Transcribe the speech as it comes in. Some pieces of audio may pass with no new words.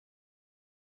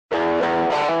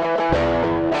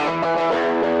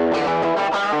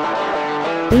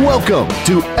Welcome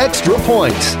to Extra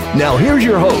Points. Now here's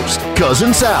your host,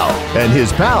 Cousin Sal, and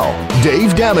his pal,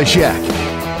 Dave Dameshek.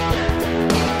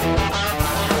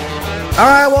 All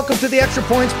right, welcome to the Extra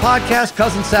Points podcast.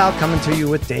 Cousin Sal coming to you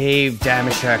with Dave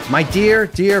Dameshek, my dear,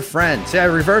 dear friend. See, I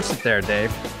reversed it there,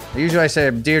 Dave. Usually I say,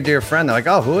 dear friend. They're like,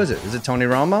 oh, who is it? Is it Tony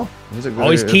Romo? Is it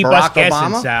Always keep Barack us guessing,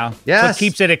 Obama? Sal. Yes. What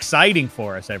keeps it exciting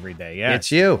for us every day. Yeah.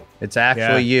 It's you. It's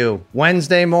actually you.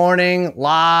 Wednesday morning,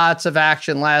 lots of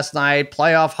action last night.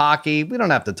 Playoff hockey. We don't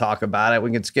have to talk about it.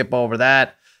 We can skip over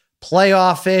that.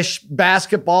 Playoff-ish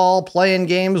basketball, playing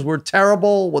games were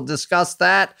terrible. We'll discuss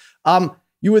that.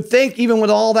 You would think even with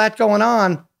all that going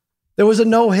on, there was a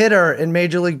no-hitter in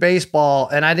Major League Baseball,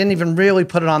 and I didn't even really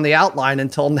put it on the outline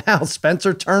until now.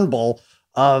 Spencer Turnbull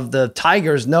of the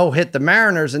Tigers no-hit the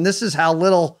Mariners, and this is how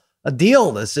little a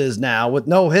deal this is now with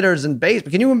no-hitters in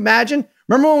baseball. Can you imagine?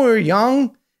 Remember when we were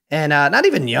young? And not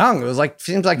even young. It was like,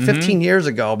 seems like 15 years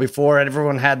ago before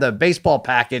everyone had the baseball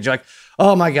package. Like,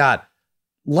 oh my God,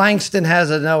 Langston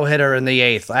has a no-hitter in the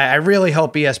eighth. I really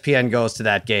hope ESPN goes to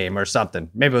that game or something.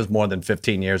 Maybe it was more than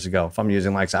 15 years ago if I'm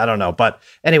using Langston. I don't know. But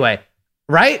anyway,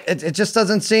 right? It just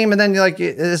doesn't seem. And then you're like,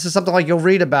 this is something like you'll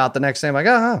read about the next day. I'm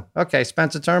like, okay,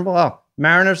 Spencer Turnbull. Oh,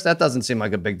 Mariners. That doesn't seem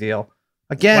like a big deal.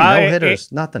 Again, no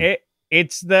hitters, nothing.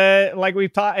 It's the, like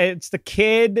we've taught, it's the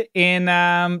kid in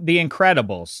The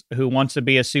Incredibles who wants to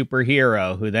be a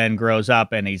superhero, who then grows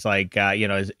up and he's like,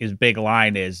 his big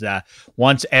line is,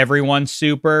 once everyone's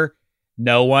super,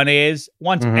 no one is.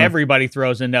 Once everybody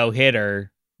throws a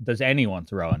no-hitter, does anyone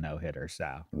throw a no-hitter,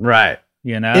 Sal? Right.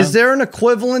 You know? Is there an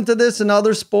equivalent to this in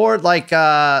other sport? Like,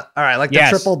 all right, like the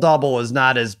triple-double is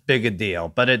not as big a deal,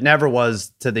 but it never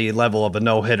was to the level of a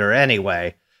no-hitter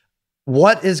anyway.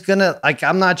 What is gonna, like,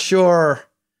 I'm not sure.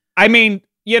 I mean,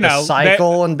 the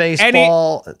cycle in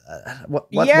baseball. What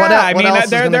else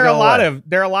there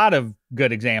are a lot of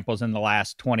good examples in the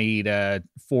last 20 to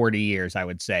 40 years, I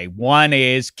would say. One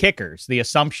is kickers. The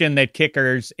assumption that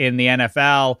kickers in the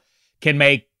NFL can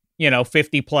make,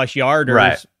 50 plus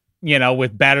yarders, right,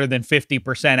 with better than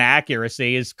 50%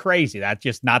 accuracy is crazy. That's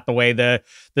just not the way the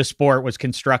sport was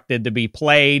constructed to be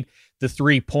played. The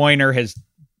three-pointer has,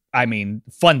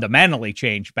 fundamentally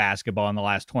changed basketball in the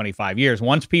last 25 years.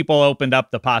 Once people opened up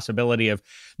the possibility of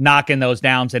knocking those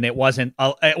downs, and it wasn't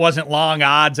long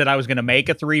odds that I was going to make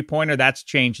a three-pointer, that's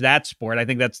changed that sport. I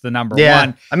think that's the number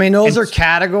one. Those are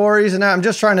categories, and I'm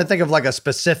just trying to think of like a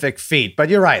specific feat. But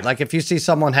you're right. Like if you see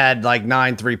someone had like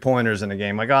 9 3-pointers in a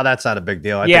game, like, oh, that's not a big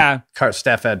deal. I think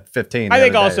Steph had 15.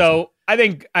 I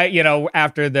think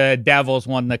after the Devils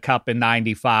won the cup in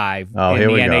 '95 in the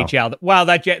NHL, well,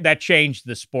 that changed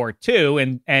the sport too,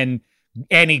 and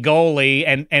any goalie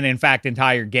and in fact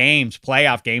entire games,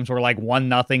 playoff games, were like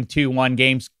 1-0, 2-1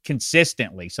 games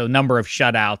consistently. So number of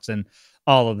shutouts and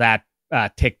all of that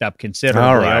ticked up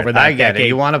considerably over that. I get decade. it.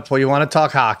 You want to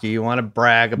talk hockey. You want to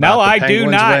brag about the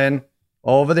Penguins win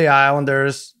over the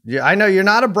Islanders. I know you're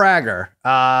not a bragger,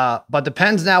 but the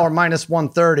Pens now are minus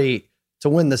 130 to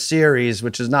win the series,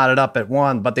 which is knotted up at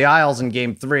 1. But the Isles in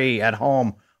game 3 at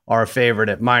home are a favorite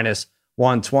at minus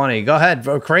 120. Go ahead.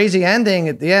 A crazy ending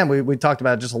at the end. We talked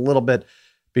about it just a little bit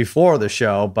before the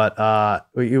show, but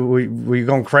were you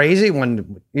going crazy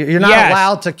when you're not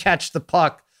allowed to catch the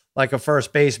puck like a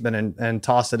first baseman and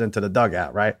toss it into the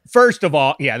dugout, right? First of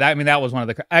all, that was one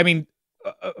of the,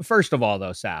 first of all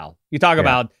though, Sal, you talk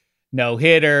about no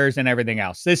hitters and everything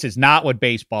else. This is not what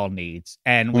baseball needs.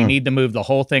 And we need to move the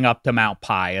whole thing up to Mount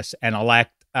Pius and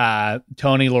elect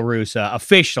Tony La Russa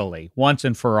officially, once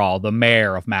and for all, the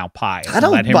mayor of Mount Pius.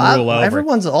 Let him rule over.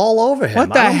 Everyone's all over him.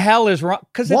 What the hell is wrong?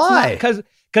 Why?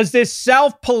 Because this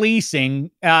self-policing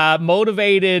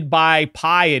motivated by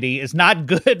piety is not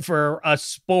good for a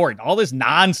sport. All this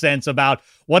nonsense about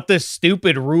what the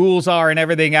stupid rules are and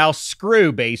everything else.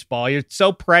 Screw baseball. You're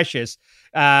so precious.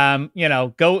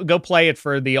 Go play it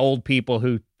for the old people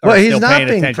who are he's still not paying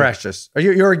being attention. Precious. Are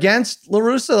you're against La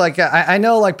Russa? Like I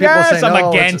know, like people say, I'm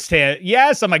against it.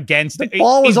 Yes, I'm against it. The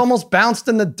ball was almost bounced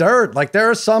in the dirt. Like there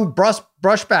are some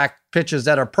brushback pitches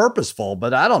that are purposeful,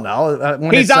 but I don't know.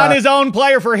 He's on his own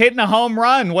player for hitting a home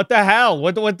run. What the hell?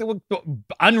 What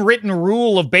unwritten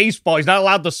rule of baseball? He's not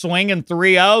allowed to swing in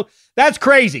 3-0. That's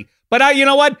crazy. But you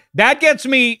know what? That gets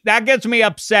me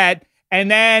upset.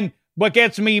 And then what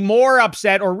gets me more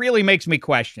upset, or really makes me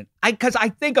question, because I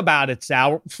think about it,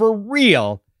 Sal, for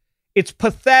real, it's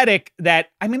pathetic that,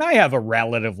 I have a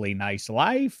relatively nice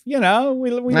life. We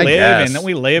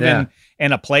live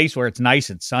in a place where it's nice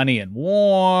and sunny and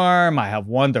warm. I have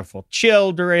wonderful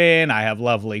children. I have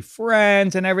lovely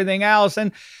friends and everything else.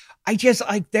 And I just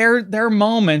there are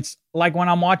moments like when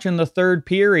I'm watching the third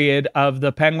period of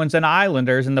the Penguins and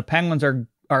Islanders, and the Penguins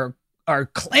are are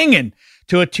clinging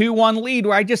to a 2-1 lead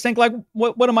where I just think, like,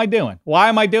 what am I doing? Why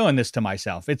am I doing this to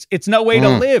myself? It's no way to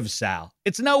live, Sal.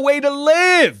 It's no way to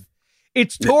live.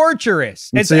 It's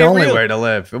torturous. It's the only way to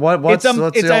live. What's the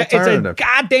alternative? It's a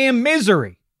goddamn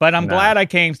misery. But I'm glad I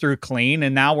came through clean,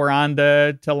 and now we're on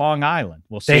to Long Island.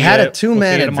 We'll see. They had a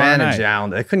 2-man advantage down.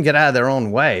 They couldn't get out of their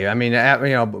own way. I mean,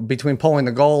 between pulling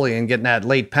the goalie and getting that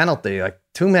late penalty, like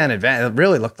 2-man advantage, it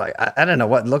really looked like, I don't know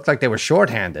what, it looked like they were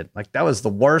shorthanded. Like that was the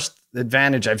worst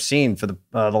advantage I've seen for the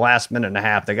last minute and a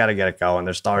half. They got to get it going.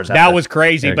 Their stars. That was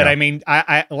crazy. But I mean,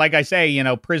 I like I say,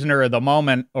 prisoner of the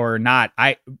moment or not.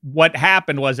 What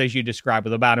happened was, as you described,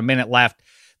 with about a minute left,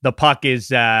 the puck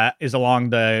is I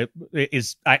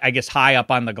guess high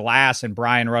up on the glass, and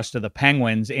Brian Rust of the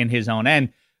Penguins in his own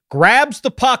end grabs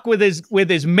the puck with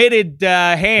his mitted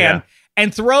hand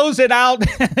and throws it out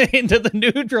into the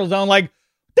neutral zone. Like,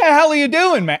 what the hell are you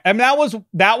doing, man? I mean,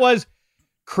 that was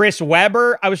Chris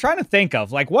Webber. I was trying to think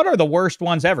of, like, what are the worst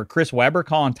ones ever? Chris Webber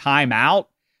calling timeout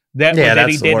that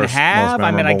he didn't have. I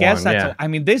mean, I guess I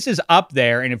mean, this is up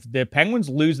there. And if the Penguins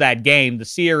lose that game, the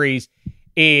series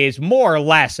is more or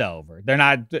less over. They're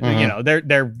not,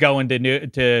 they're going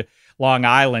to Long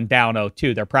Island down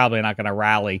 0-2. They're probably not going to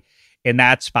rally in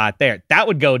that spot there. That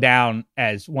would go down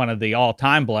as one of the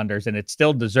all-time blunders, and it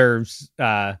still deserves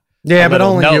but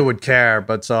only you would care.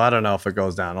 But so I don't know if it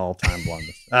goes down all-time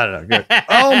blunders. I don't know. Good.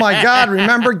 Oh my God!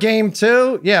 Remember Game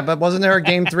 2? Yeah, but wasn't there a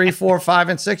Game 3, 4, 5,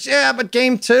 and 6? Yeah, but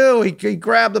Game 2, he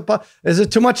grabbed the puck. Is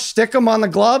it too much stick-em on the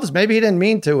gloves? Maybe he didn't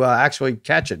mean to actually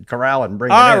catch it, corral it, and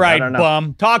bring it in. All right,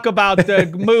 bum. Talk about the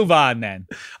move on then.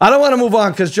 I don't want to move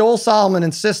on because Joel Solomon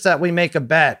insists that we make a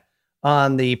bet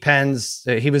on the Pens.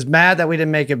 He was mad that we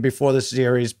didn't make it before the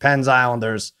series. Pens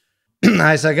Islanders.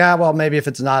 I said, well, maybe if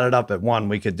it's knotted up at 1,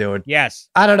 we could do it. Yes.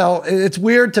 I don't know. It's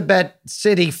weird to bet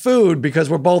city food because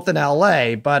we're both in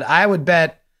LA, but I would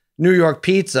bet New York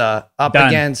pizza up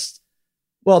against,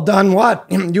 done what?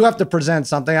 You have to present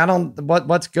something.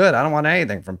 What's good? I don't want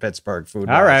anything from Pittsburgh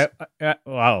food. All right.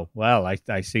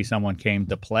 I see someone came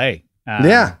to play.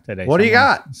 Today. What do you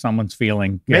got? Someone's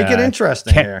feeling. Make it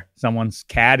interesting here. Someone's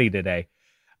caddy today.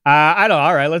 I don't.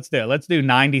 All right, let's do it. Let's do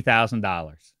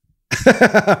 $90,000.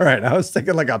 All right. I was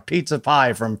thinking like a pizza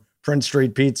pie from Prince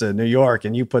Street Pizza in New York,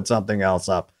 and you put something else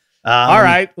up. All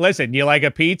right. Listen, you like a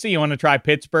pizza? You want to try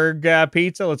Pittsburgh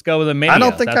pizza? Let's go with a mini. I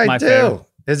don't think I do. Favorite.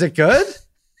 Is it good?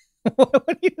 What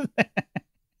do you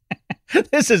think?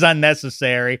 This is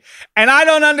unnecessary. And I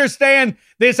don't understand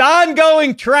this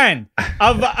ongoing trend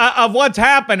of what's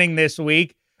happening this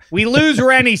week. We lose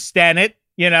Rennie Stennett.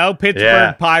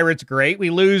 Pittsburgh Pirates, great.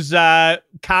 We lose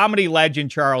comedy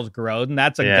legend Charles Grodin.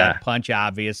 That's a gut punch,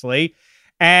 obviously.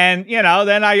 And,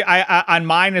 then I on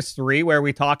 -3, where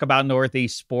we talk about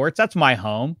Northeast sports, that's my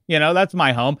home. That's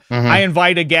my home. I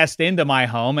invite a guest into my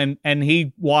home, and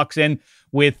he walks in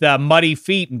with muddy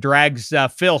feet and drags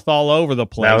filth all over the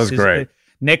place. That was great.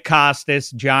 Nick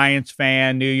Costas, Giants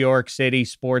fan, New York City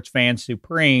sports fan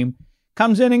supreme,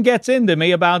 comes in and gets into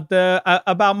me about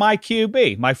my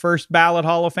QB, my first ballot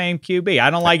Hall of Fame QB.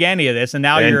 I don't like any of this, and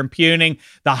now you're impugning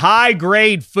the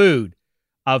high-grade food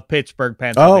of Pittsburgh,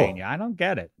 Pennsylvania. I don't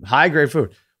get it. High-grade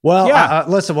food. Well,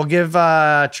 listen, we'll give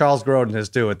Charles Grodin his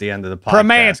due at the end of the podcast.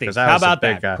 Primanti's. How about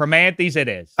that? Primanti's it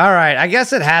is. All right. I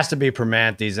guess it has to be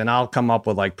Primanti's, and I'll come up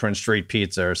with like Prince Street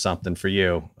Pizza or something for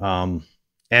you.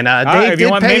 Dave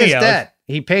did pay his debt.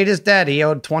 He paid his debt. He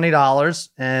owed $20,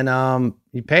 and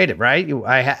he paid it, right?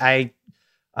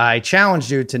 I challenged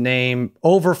you to name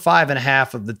over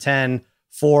 5.5 of the 10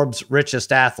 Forbes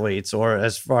richest athletes, or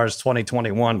as far as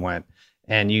 2021 went.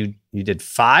 And you did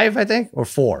 5, I think, or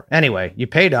 4. Anyway, you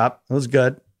paid up. It was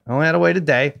good. I only had to wait a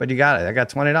day, but you got it. I got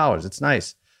 $20. It's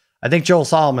nice. I think Joel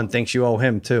Solomon thinks you owe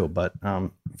him too, but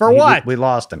for what? We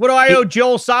lost him. What do I owe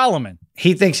Joel Solomon?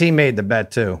 He thinks he made the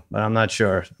bet too, but I'm not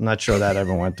sure. I'm not sure that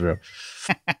ever went through.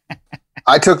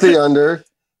 I took the under.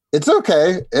 It's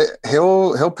okay.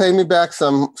 He'll pay me back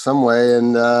some way,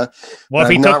 and I've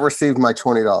not received my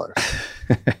 $20.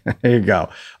 There you go.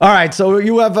 All right, so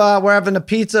you have we're having a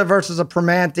pizza versus a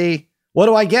Primanti. What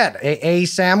do I get? A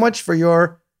sandwich for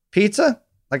your pizza?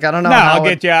 Like, I don't know. No, I'll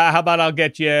get you. How about I'll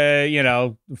get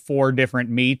you, 4 different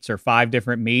meats or 5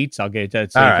 different meats. I'll get you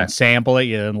so you can sample it.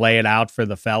 You lay it out for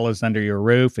the fellas under your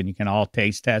roof, and you can all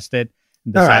taste test it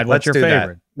and decide what's your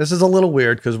favorite. This is a little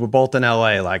weird because we're both in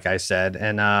LA, like I said.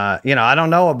 And, I don't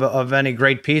know of any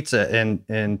great pizza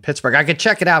in Pittsburgh. I could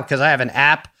check it out because I have an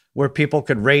app where people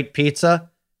could rate pizza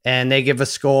and they give a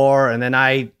score, and then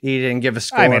I eat it and give a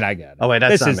score. I mean, I get it. Oh, wait,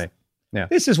 that's not me. Yeah.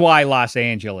 This is why Los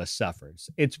Angeles suffers.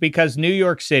 It's because New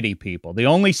York City people, the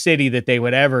only city that they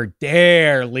would ever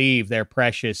dare leave their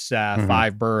precious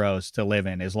 5 boroughs to live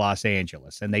in is Los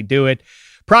Angeles. And they do it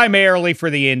primarily for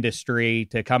the industry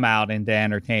to come out into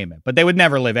entertainment. But they would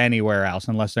never live anywhere else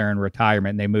unless they're in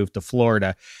retirement and they move to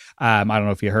Florida. I don't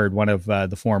know if you heard, one of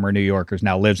the former New Yorkers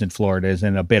now lives in Florida, is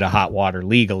in a bit of hot water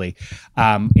legally in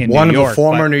One New York. One of the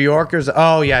former New Yorkers?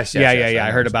 Oh, yes. Yeah.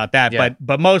 I heard about that. Yeah.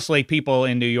 But mostly people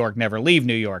in New York never leave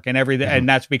New York, and and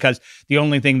that's because the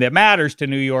only thing that matters to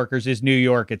New Yorkers is New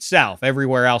York itself.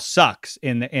 Everywhere else sucks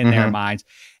in their minds.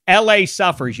 LA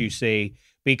suffers, you see,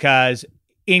 because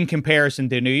in comparison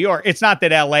to New York, it's not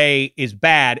that LA is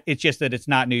bad. It's just that it's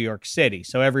not New York City.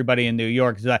 So everybody in New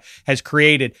York has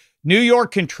created. New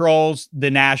York controls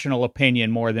the national opinion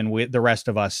more than the rest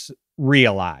of us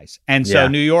realize. And so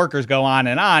New Yorkers go on.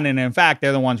 And in fact,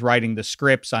 they're the ones writing the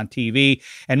scripts on TV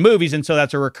and movies. And so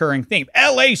that's a recurring theme.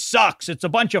 LA sucks. It's a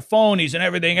bunch of phonies and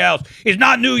everything else. It's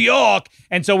not New York.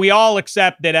 And so we all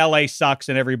accept that LA sucks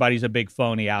and everybody's a big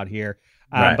phony out here.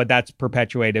 Right. But that's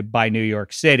perpetuated by New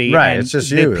York City. Right. And it's just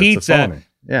you. Pizza.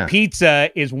 Pizza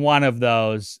is one of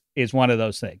those. Is one of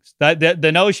those things.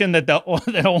 The notion that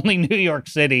that only New York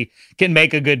City can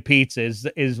make a good pizza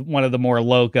is one of the more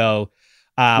loco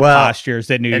postures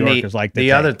that New Yorkers like to take.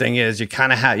 The other thing is you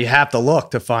have to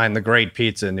look to find the great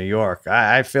pizza in New York.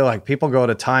 I feel like people go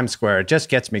to Times Square. It just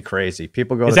gets me crazy.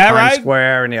 People go to Times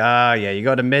Square and you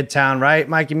go to Midtown, right?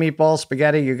 Mikey Meatball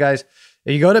Spaghetti. You guys,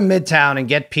 you go to Midtown and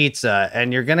get pizza,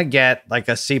 and you're gonna get like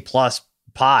a C+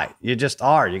 pie. You just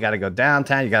are. You got to go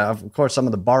downtown. You got, of course, some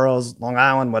of the boroughs, Long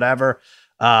Island, whatever.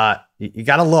 You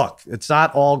got to look. It's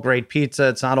not all great pizza.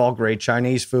 It's not all great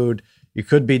Chinese food. You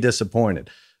could be disappointed.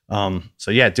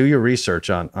 So yeah, do your research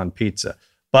on pizza.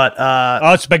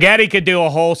 But Spaghetti could do a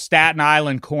whole Staten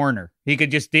Island corner. He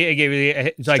could just give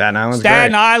you. It's like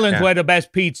Staten Island's where the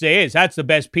best pizza is. That's the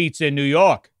best pizza in New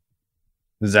York.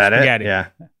 Is that Spaghetti. It? Yeah.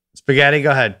 Spaghetti.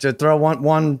 Go ahead. Just throw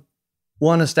one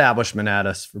establishment at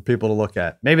us for people to look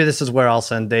at. Maybe this is where I'll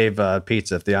send Dave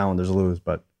pizza if the Islanders lose.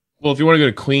 But well, if you want to go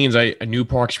to Queens, New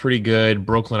Park's pretty good.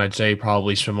 Brooklyn, I'd say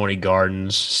probably Simone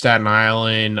Gardens. Staten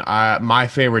Island, my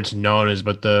favorite's Nona's,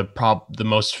 but the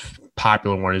most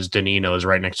popular one is Danino's,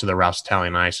 right next to the Ralph's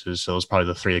Italian Ices. So those are probably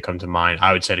the 3 that come to mind.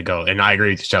 I would say to go, and I agree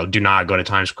with you, Joe. Do not go to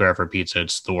Times Square for pizza.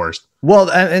 It's the worst.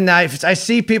 Well, and I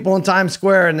see people in Times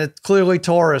Square, and it's clearly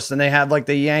tourists, and they have like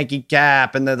the Yankee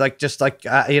cap, and they're like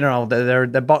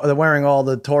they're wearing all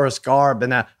the tourist garb,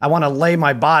 and I want to lay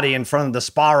my body in front of the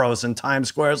Sparrows in Times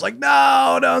Square. It's like,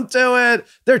 no, don't do it.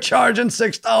 They're charging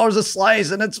 $6 a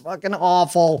slice, and it's fucking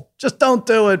awful. Just don't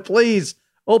do it, please.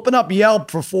 Open up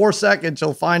Yelp for 4 seconds.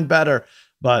 You'll find better.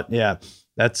 But yeah,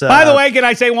 that's. By the way, can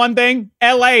I say one thing?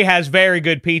 LA has very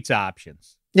good pizza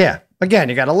options. Yeah. Again,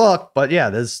 you got to look, but yeah,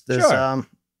 there's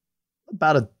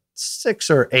about a 6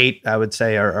 or 8, I would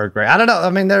say, are great. I don't know.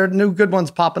 I mean, there are new good ones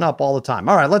popping up all the time.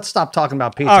 All right, let's stop talking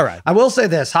about pizza. All right. I will say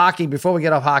this, hockey, before we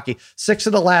get off hockey, 6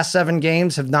 of the last 7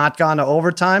 games have not gone to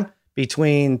overtime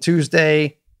between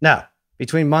Monday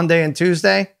and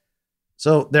Tuesday.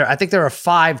 So I think there are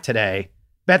 5 today.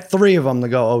 Bet 3 of them to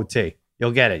go OT.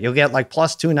 You'll get it. You'll get like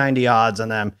plus 290 odds on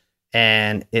them,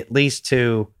 and at least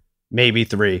 2, maybe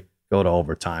 3 go to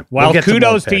overtime. Well,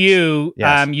 kudos to you.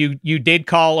 Yes. You did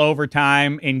call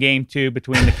overtime in game 2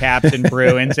 between the Caps and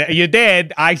Bruins. You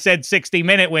did. I said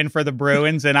 60-minute win for the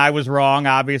Bruins, and I was wrong.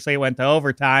 Obviously, it went to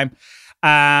overtime.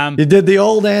 You did the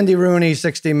old Andy Rooney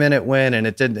 60-minute win, and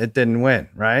it didn't win,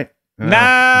 right? No,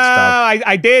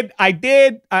 I did. I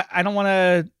don't want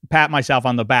to pat myself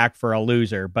on the back for a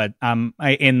loser, but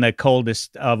in the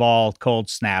coldest of all cold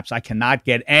snaps. I cannot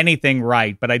get anything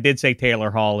right, but I did say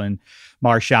Taylor Hall and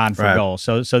Marchand for goals.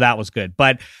 So that was good.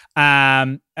 But,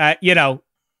 styles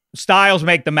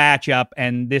make the matchup,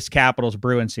 and this Capitals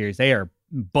Bruins series, they are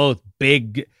both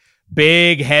big,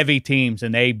 heavy teams,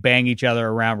 and they bang each other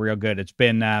around real good. It's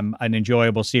been an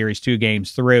enjoyable series 2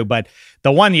 games through. But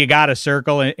the one you got to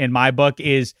circle in my book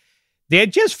is they're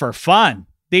just for fun.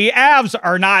 The Avs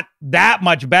are not that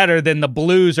much better than the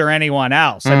Blues or anyone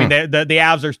else. I mean, the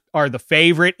Avs are the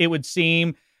favorite, it would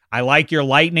seem. I like your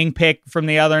Lightning pick from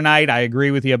the other night. I agree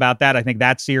with you about that. I think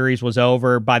that series was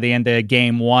over by the end of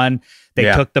game 1. They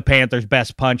took the Panthers'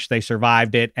 best punch. They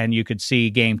survived it, and you could see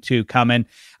game 2 coming.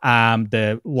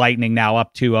 The Lightning now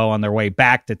up 2-0 on their way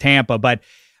back to Tampa. But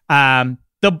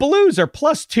the Blues are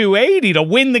plus 280 to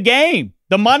win the game.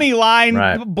 The money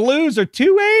line Blues are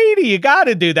 280. You got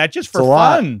to do that just for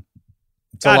fun.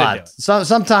 It's a lot. So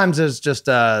sometimes there's just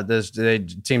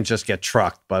teams just get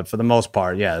trucked, but for the most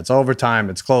part, yeah, it's overtime,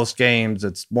 it's close games,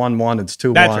 it's 1-1, it's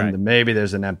 2-1. Right. Maybe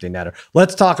there's an empty netter.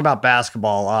 Let's talk about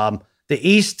basketball. The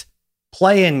East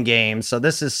play-in game. So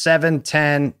this is 7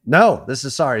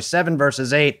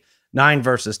 versus 8, 9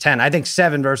 versus 10. I think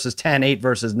 7 versus 10, 8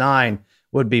 versus 9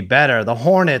 would be better. The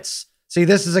Hornets, see,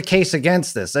 this is a case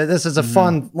against this. This is a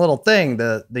fun little thing,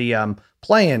 the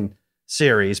play-in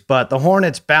series, but the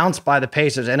Hornets bounced by the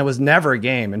Pacers, and it was never a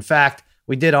game. In fact,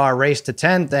 we did our race to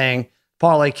 10 thing.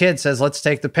 Parlay Kid says, let's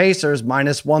take the Pacers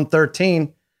minus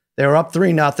 113. They were up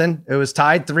 3-0. It was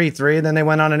tied 3-3, and then they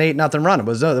went on an 8-0 run.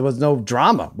 There was no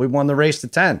drama. We won the race to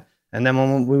 10. And then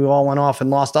when we all went off and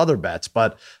lost other bets,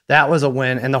 but that was a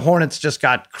win. And the Hornets just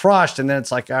got crushed. And then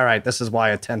it's like, all right, this is why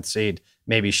a 10th seed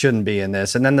maybe shouldn't be in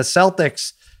this. And then the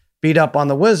Celtics beat up on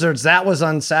the Wizards. That was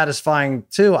unsatisfying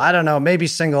too. I don't know. Maybe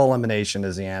single elimination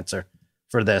is the answer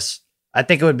for this. I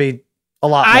think it would be a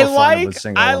lot more fun with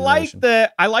single elimination.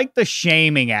 I like the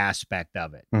shaming aspect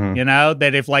of it. You know,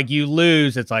 that if like you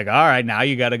lose, it's like, all right, now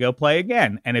you got to go play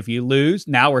again. And if you lose,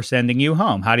 now we're sending you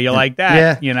home. How do you like that?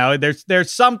 Yeah. You know,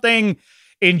 there's something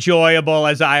enjoyable,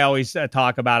 as I always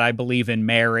talk about. I believe in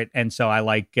merit, and so I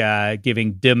like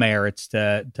giving demerits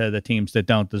to the teams that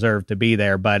don't deserve to be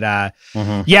there. But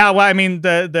yeah, well, I mean,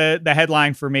 the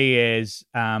headline for me is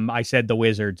I said the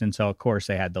Wizards, and so of course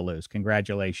they had to lose.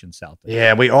 Congratulations, Celtics.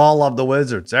 Yeah, we all love the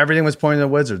Wizards. Everything was pointing to the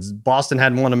Wizards. Boston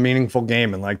hadn't won a meaningful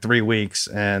game in like 3 weeks,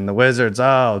 and the Wizards,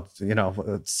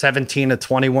 17 to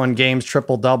 21 games,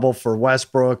 triple double for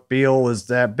Westbrook. Beal was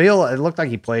that. Beal, it looked like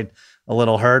he played a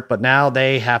little hurt, but now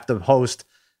they have to host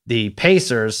the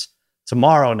Pacers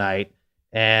tomorrow night,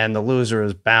 and the loser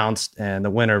is bounced, and the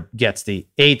winner gets the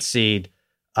 8th seed.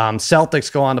 Celtics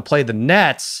go on to play the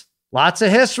Nets. Lots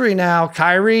of history now.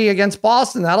 Kyrie against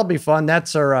Boston. That'll be fun.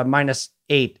 Nets are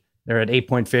 -8. They're an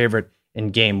 8-point favorite in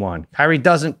game 1. Kyrie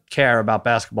doesn't care about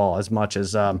basketball as much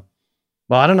as, I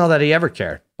don't know that he ever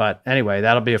cared. But anyway,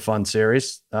 that'll be a fun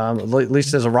series. At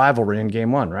least there's a rivalry in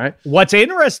game 1, right? What's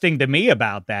interesting to me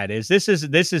about that is this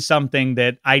is something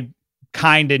that I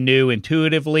kind of knew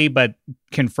intuitively, but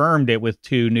confirmed it with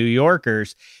 2 New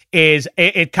Yorkers. Is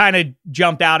it kind of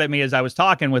jumped out at me as I was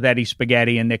talking with Eddie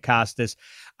Spaghetti and Nick Costas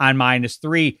on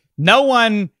 -3. No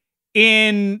one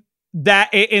in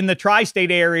the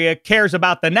tri-state area cares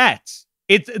about the Nets.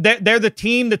 They're the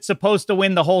team that's supposed to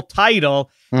win the whole title.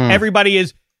 Everybody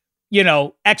is,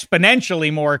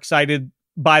 exponentially more excited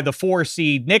by the 4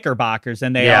 seed Knickerbockers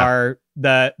than they are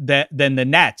than the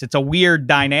Nets. It's a weird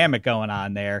dynamic going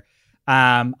on there.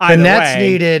 The Nets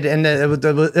needed, and it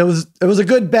was a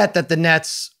good bet that the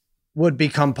Nets would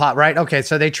become pot, right? Okay,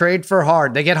 so they trade for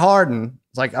Harden. They get Harden.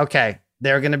 It's like, okay,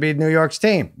 they're going to be New York's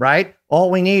team, right?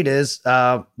 All we need is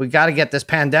we got to get this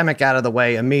pandemic out of the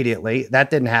way immediately. That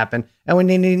didn't happen. And we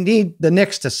need the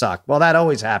Knicks to suck. Well, that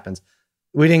always happens.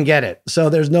 We didn't get it. So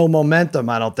there's no momentum,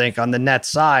 I don't think, on the Nets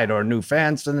side or new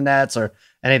fans to the Nets or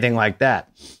anything like that.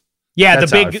 Yeah,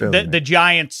 the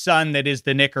giant sun that is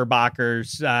the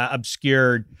Knickerbockers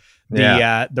obscured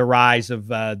the rise of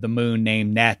the moon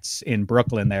named Nets in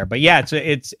Brooklyn there. But yeah,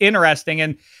 it's interesting,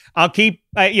 and I'll keep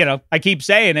I keep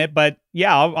saying it, but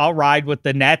yeah, I'll ride with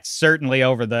the Nets certainly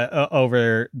over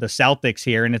the Celtics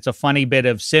here. And it's a funny bit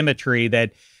of symmetry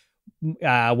that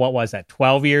what was that,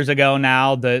 12 years ago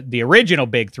now, the original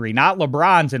Big Three, not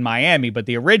LeBron's in Miami, but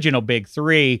the original Big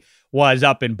Three was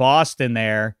up in Boston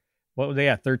there. What was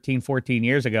they 13, 14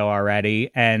 years ago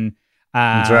already. And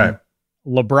that's right.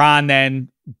 LeBron then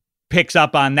picks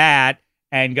up on that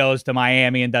and goes to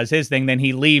Miami and does his thing. Then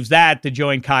he leaves that to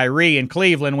join Kyrie in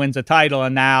Cleveland, wins a title,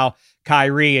 and now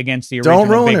Kyrie against the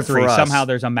original Big Three. Somehow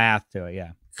there's a math to it,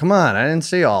 yeah. Come on, I didn't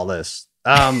see all this.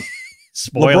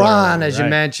 Spoiler, LeBron, as you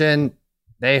mentioned,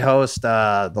 they host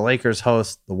the Lakers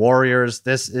host the Warriors.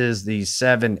 This is the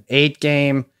 7-8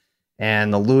 game,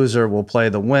 and the loser will play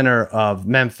the winner of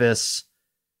Memphis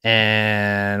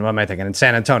and what am I thinking? In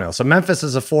San Antonio. So Memphis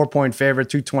is a 4-point favorite,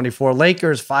 224.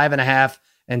 Lakers 5.5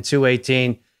 and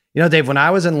 218. Dave, when I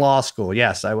was in law school,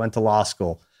 yes, I went to law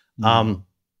school.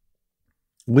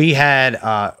 We had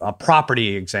a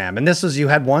property exam, and this was, you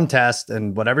had one test,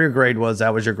 and whatever your grade was,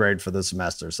 that was your grade for the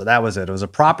semester. So that was it. It was a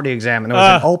property exam, and it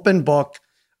was an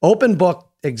open book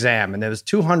exam, and there was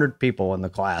 200 people in the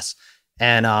class.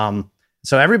 And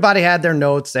so everybody had their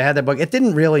notes, they had their book. It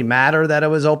didn't really matter that it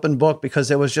was open book because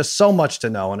there was just so much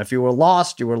to know. And if you were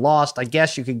lost, you were lost. I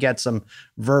guess you could get some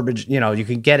verbiage, you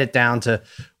could get it down to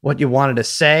what you wanted to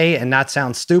say and not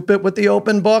sound stupid with the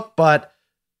open book. But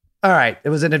all right, it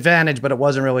was an advantage, but it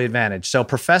wasn't really an advantage. So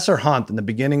Professor Hunt in the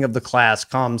beginning of the class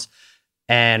comes,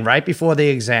 and right before the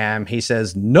exam, he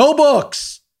says, "No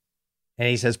books." And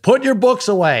he says, "Put your books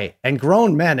away." And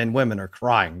grown men and women are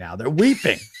crying now. They're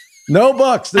weeping. No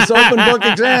books. This open book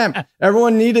exam.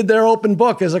 Everyone needed their open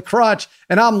book as a crutch.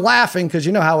 And I'm laughing because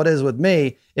you know how it is with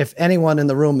me. If anyone in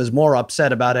the room is more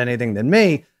upset about anything than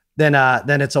me, then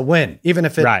it's a win. Even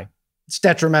if it's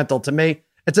detrimental to me.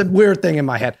 It's a weird thing in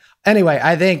my head. Anyway,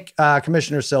 I think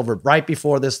Commissioner Silver, right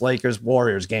before this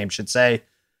Lakers-Warriors game, should say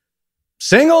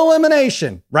single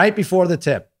elimination right before the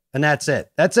tip. And that's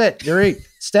it. That's it.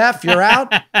 Steph, you're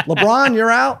out. LeBron, you're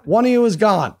out. One of you is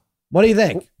gone. What do you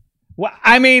think? Well,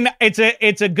 I mean,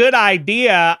 it's a good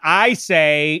idea. I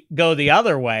say go the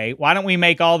other way. Why don't we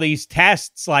make all these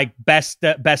tests like best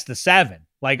of 7?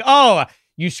 Like, oh,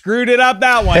 you screwed it up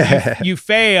that one. You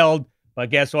failed. But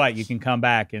guess what? You can come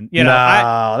back and,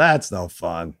 that's no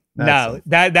fun.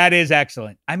 That is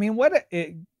excellent. I mean,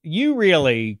 you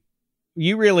really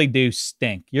do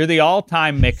stink. You're the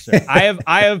all-time mixer.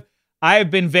 I have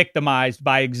been victimized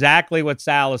by exactly what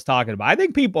Sal is talking about. I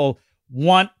think people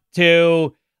want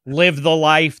to live the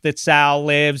life that Sal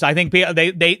lives. I think people,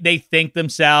 they think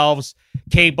themselves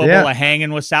capable of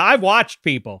hanging with Sal. I've watched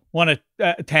people want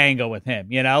to tango with him.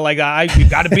 You know, like you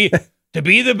got to be. To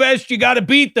be the best, you got to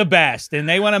beat the best. And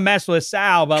they want to mess with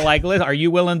Sal, but like, listen, are you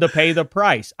willing to pay the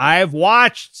price? I've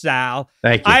watched Sal.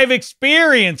 Thank you. I've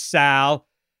experienced Sal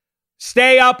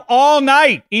stay up all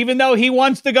night, even though he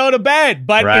wants to go to bed.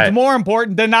 But it's more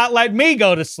important to not let me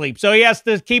go to sleep. So he has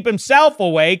to keep himself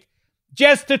awake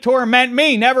just to torment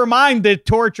me. Never mind the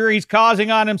torture he's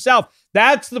causing on himself.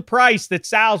 That's the price that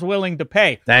Sal's willing to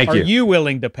pay. Thank you. Are you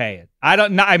willing to pay it? I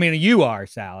don't know. I mean, you are,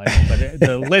 Sal, but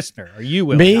the listener, are you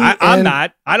willing? Me? I'm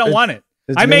not. I don't want it.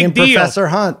 I make deals. Professor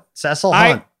Hunt, Cecil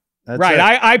Hunt.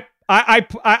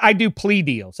 I do plea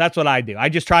deals. That's what I do. I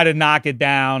just try to knock it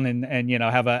down and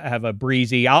have a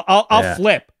breezy. I'll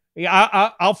flip.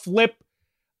 I'll flip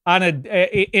on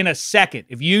in a second.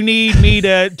 If you need me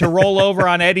to roll over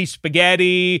on Eddie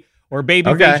Spaghetti or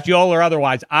Babyface Joel or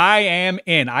otherwise, I am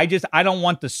in. I don't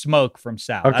want the smoke from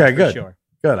Sal. Okay, that's good. Sure.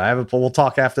 Good. We'll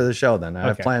talk after the show then. I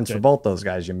have plans for both those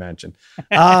guys you mentioned.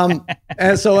 And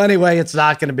so anyway, it's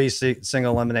not going to be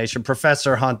single elimination.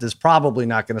 Professor Hunt is probably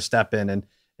not going to step in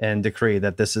and decree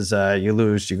that this is you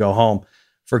lose, you go home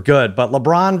for good. But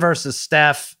LeBron versus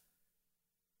Steph,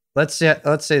 let's say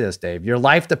this, Dave. Your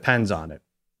life depends on it.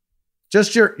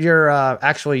 Just your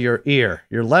ear,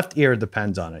 your left ear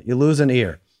depends on it. You lose an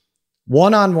ear.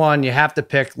 1-on-1, you have to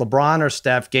pick LeBron or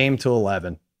Steph, game to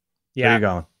 11. Yeah. Where you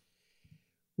going?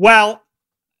 Well,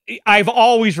 I've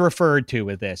always referred to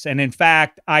with this, and in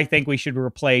fact, I think we should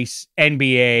replace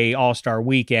NBA All-Star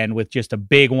Weekend with just a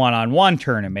big one-on-one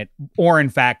tournament, or in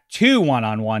fact, 2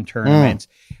 one-on-one tournaments.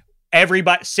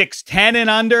 Everybody 6'10" and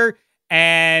under,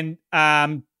 and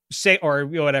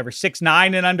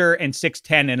 6'9" and under, and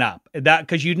 6'10" and up. That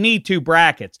because you need 2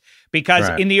 brackets. Because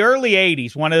in the early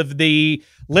 80s, one of the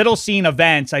Little Scene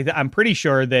events, I'm pretty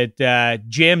sure that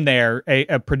Jim there,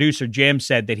 a producer Jim,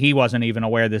 said that he wasn't even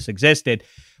aware this existed.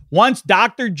 Once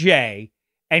Dr. J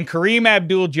and Kareem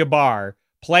Abdul-Jabbar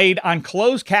played on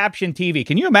closed caption TV.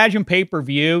 Can you imagine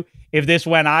pay-per-view if this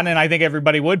went on? And I think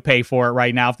everybody would pay for it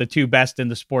right now if the 2 best in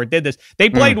the sport did this. They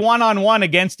played one-on-one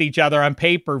against each other on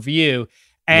pay-per-view.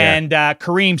 And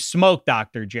Kareem smoked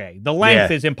Dr. J. The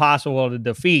length is impossible to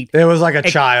defeat. It was like a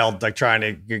child, like trying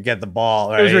to get the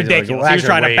ball. Right? It was ridiculous. He was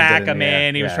trying to back him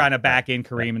in. He was trying to back in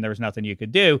Kareem, and there was nothing you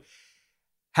could do.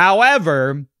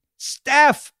 However,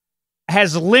 Steph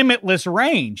has limitless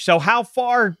range. So how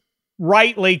far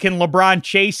rightly can LeBron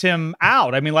chase him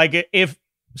out? I mean, like if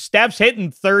Steph's hitting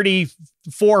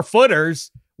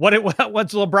 34-footers,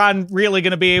 what's LeBron really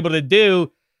going to be able to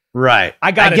do? Right.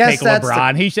 I got to take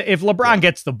LeBron. If LeBron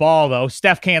gets the ball, though,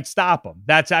 Steph can't stop him.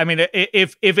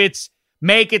 If it's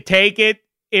make it, take it,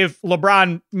 if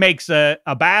LeBron makes a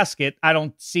basket, I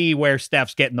don't see where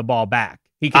Steph's getting the ball back.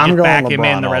 He can just back him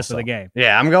in the rest of the game.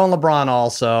 Yeah, I'm going LeBron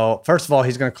also. First of all,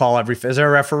 he's going to call is there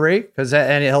a referee?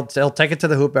 And he'll take it to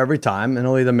the hoop every time, and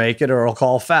he'll either make it or he'll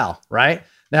call a foul, right?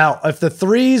 Now, if the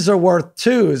threes are worth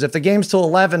 2s, if the game's to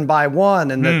 11 by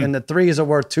 1 and the threes are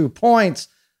worth 2 points,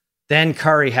 then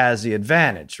Curry has the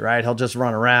advantage, right? He'll just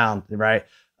run around, right?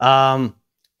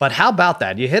 But how about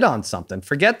that? You hit on something.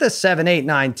 Forget this 7, 8,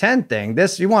 9, 10 thing.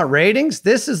 You want ratings?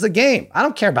 This is the game. I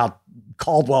don't care about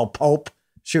Caldwell Pope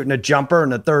shooting a jumper in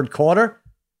the third quarter.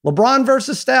 LeBron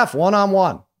versus Steph,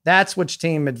 1-on-1. That's which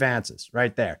team advances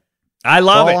right there. I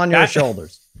love it. All on your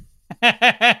shoulders.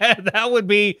 That would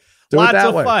be lots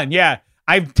of fun. Yeah.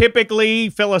 I'm typically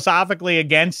philosophically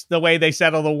against the way they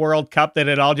settle the World Cup, that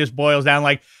it all just boils down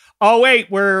like, oh wait,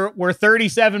 we're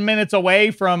 37 minutes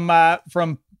away from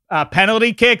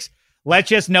penalty kicks. Let's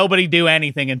just nobody do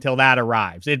anything until that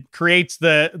arrives. It creates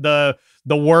the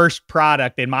the worst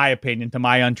product, in my opinion, to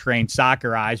my untrained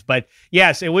soccer eyes. But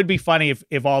yes, it would be funny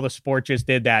if all the sport just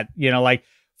did that. Like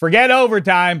forget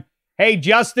overtime. Hey,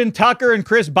 Justin Tucker and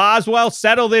Chris Boswell,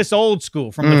 settle this old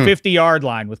school from the 50-yard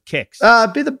line with kicks.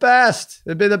 It'd be the best.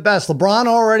 It'd be the best. LeBron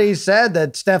already said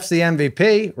that Steph's the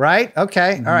MVP, right?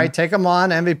 Okay. All right. Take him on,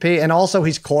 MVP. And also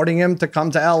he's courting him to come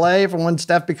to LA for when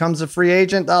Steph becomes a free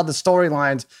agent. The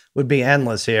storylines would be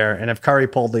endless here. And if Curry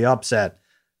pulled the upset,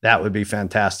 that would be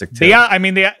fantastic too.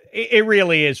 It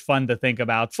really is fun to think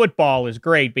about. Football is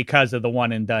great because of the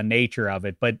one and done nature of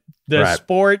it, but the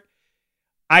sport,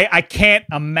 I can't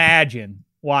imagine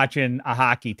watching my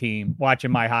hockey team,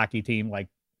 like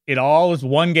it all is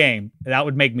one game. That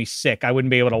would make me sick. I wouldn't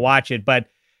be able to watch it. But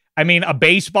I mean, a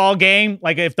baseball game,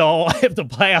 like if the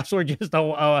playoffs were just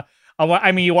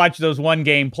you watch those one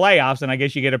game playoffs, and I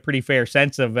guess you get a pretty fair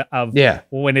sense of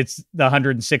when it's the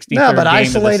 163rd game of the season.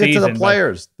 Isolate it to the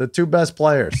players, the two best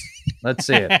players. Let's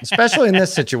see it, especially in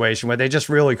this situation where they just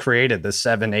really created the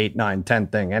 7, 8, 9, 10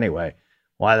 thing anyway.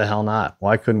 Why the hell not?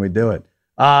 Why couldn't we do it?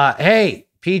 Hey,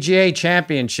 PGA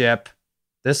Championship.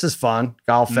 This is fun.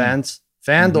 Golf fans.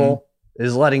 FanDuel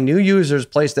is letting new users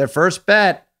place their first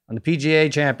bet on the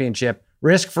PGA Championship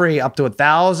risk-free up to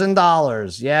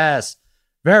 $1,000. Yes.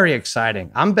 Very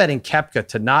exciting. I'm betting Koepka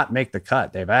to not make the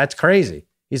cut, Dave. That's crazy.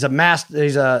 He's a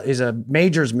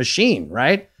majors machine,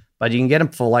 right? But you can get him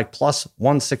for like plus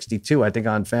 162, I think,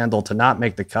 on FanDuel to not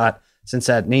make the cut. Since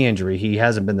that knee injury, he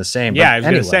hasn't been the same. Yeah, I was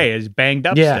going to say, he's banged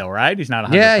up still, right? He's not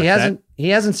 100%. Yeah, he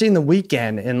hasn't seen the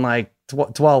weekend in like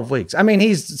 12 weeks. I mean,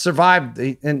 he's survived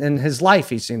in his life.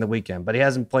 He's seen the weekend, but he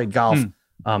hasn't played golf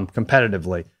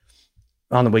competitively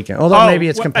on the weekend. Although maybe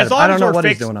it's competitive. I don't know what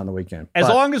he's doing on the weekend. As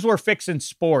long as we're fixing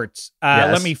sports,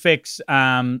 let me fix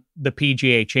the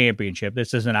PGA Championship.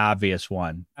 This is an obvious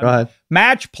one. Go ahead.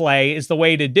 Match play is the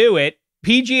way to do it.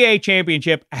 PGA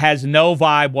Championship has no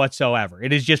vibe whatsoever.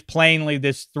 It is just plainly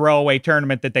this throwaway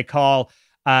tournament that they call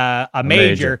a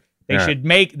major.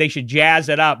 They should jazz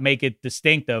it up, make it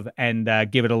distinctive, and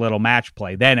give it a little match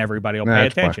play. Then everybody will pay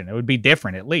attention. It would be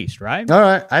different, at least, right? All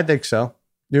right, I think so.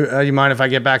 You mind if I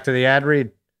get back to the ad read?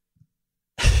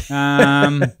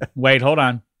 Wait, hold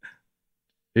on.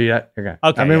 Yeah, okay.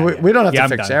 I mean, we don't have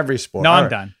to fix every sport. No, I'm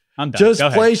done. Just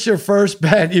place your first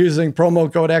bet using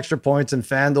promo code Extra Points, and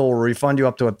FanDuel will refund you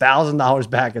up to $1,000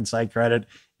 back in site credit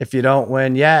if you don't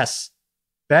win. Yes,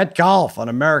 bet golf on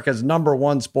America's #1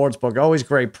 sportsbook. Always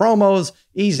great promos,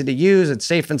 easy to use, it's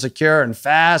safe and secure, and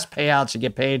fast payouts. You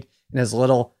get paid in as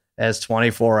little as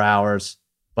 24 hours.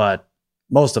 But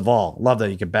most of all, love that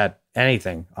you can bet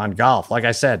anything on golf. Like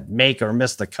I said, make or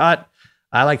miss the cut.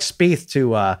 I like Spieth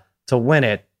to win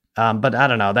it. But I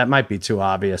don't know. That might be too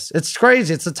obvious. It's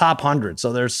crazy. It's the top 100.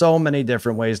 So there's so many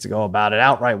different ways to go about it.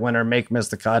 Outright winner, miss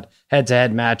the cut,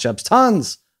 head-to-head matchups,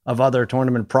 tons of other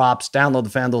tournament props. Download the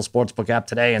FanDuel Sportsbook app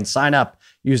today and sign up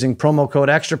using promo code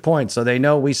Extra Points so they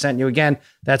know we sent you. Again,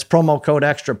 that's promo code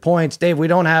Extra Points. Dave, we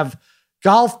don't have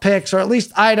golf picks, or at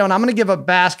least I don't. I'm going to give a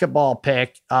basketball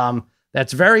pick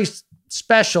that's very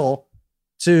special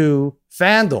to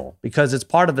FanDuel because it's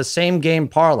part of the same game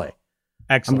parlay.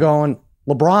 Excellent. I'm going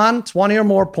LeBron, 20 or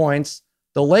more points,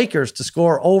 the Lakers to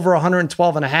score over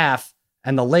 112.5,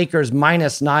 and the Lakers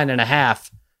minus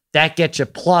 9.5. That gets you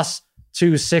plus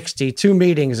 260. 2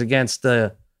 meetings against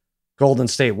the Golden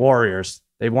State Warriors.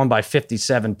 They won by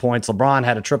 57 points. LeBron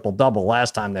had a triple-double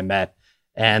last time they met,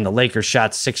 and the Lakers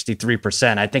shot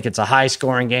 63%. I think it's a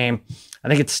high-scoring game. I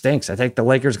think it stinks. I think the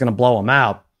Lakers are going to blow them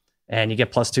out, and you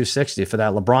get plus 260 for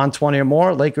that. LeBron, 20 or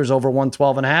more, Lakers over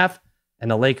 112.5. And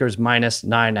the Lakers minus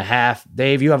 9.5.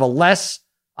 Dave, you have a less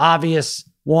obvious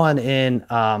one in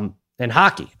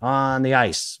hockey on the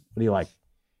ice. What do you like?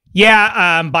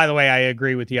 Yeah. By the way, I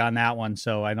agree with you on that one.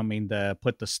 So I don't mean to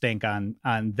put the stink on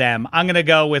them. I'm going to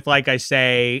go with, like I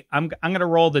say, I'm going to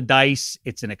roll the dice.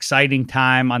 It's an exciting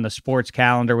time on the sports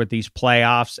calendar with these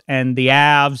playoffs, and the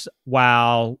Avs,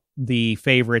 while the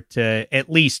favorite to at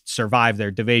least survive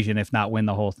their division, if not win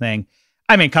the whole thing.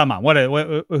 I mean, come on.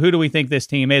 Who do we think this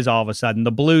team is all of a sudden?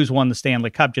 The Blues won the Stanley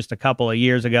Cup just a couple of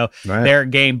years ago. Right. They're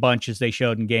game bunches they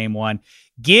showed in game 1.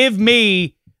 Give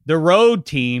me the road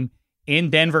team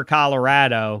in Denver,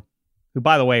 Colorado, who,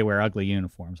 by the way, wear ugly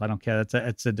uniforms. I don't care.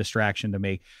 It's a distraction to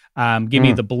me. Give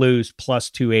me the Blues plus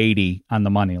 280 on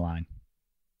the money line.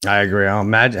 I agree. I'll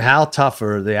imagine how tough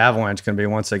are the Avalanche going to be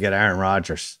once they get Aaron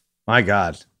Rodgers. My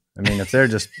God. I mean, if they're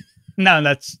just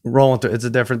that's rolling through, it's a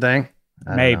different thing.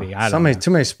 Maybe. I don't know.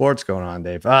 Too many sports going on,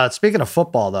 Dave. Speaking of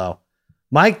football, though,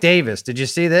 Mike Davis, did you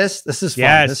see this? This is fun.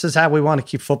 Yes. This is how we want to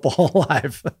keep football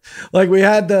alive. Like we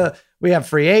have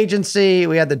free agency,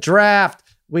 we had the draft,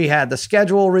 We had the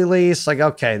schedule release. Like,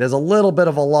 okay, there's a little bit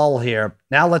of a lull here.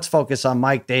 Now let's focus on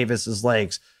Mike Davis's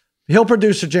legs. Hill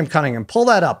producer Jim Cunningham, pull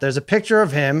that up. There's a picture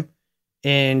of him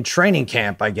in training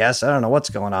camp, I guess. I don't know what's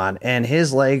going on. And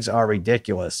his legs are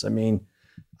ridiculous. I mean,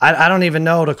 I don't even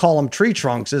know to call them tree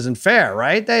trunks isn't fair,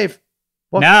 right, Dave?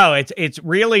 No, it's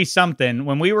really something.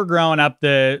 When we were growing up,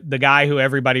 the guy who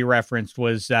everybody referenced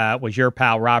was your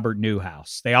pal Robert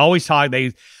Newhouse. They always talk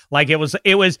it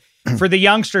was for the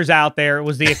youngsters out there. It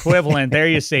was the equivalent. There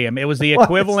you see him. It was the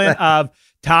equivalent of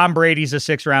Tom Brady's a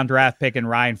 6th-round draft pick and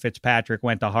Ryan Fitzpatrick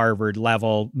went to Harvard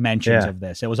level mentions of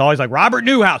this. It was always like Robert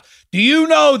Newhouse. Do you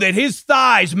know that his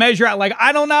thighs measure out? Like,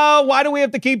 I don't know. Why do we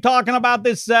have to keep talking about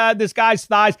this guy's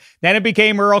thighs? Then it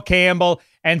became Earl Campbell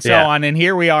and so on. And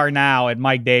here we are now at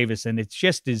Mike Davis. And it's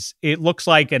just it looks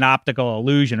like an optical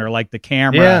illusion or like the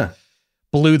camera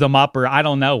blew them up or I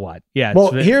don't know what. Yeah.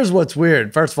 Well, here's what's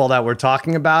weird. First of all, that we're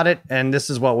talking about it, and this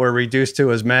is what we're reduced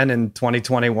to as men in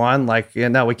 2021. Like,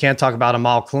 we can't talk about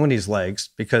Amal Clooney's legs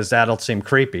because that'll seem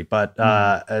creepy. But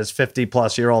as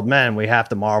 50-plus-year-old men, we have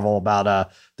to marvel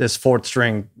about this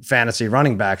 4th-string fantasy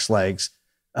running back's legs.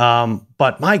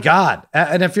 But my God.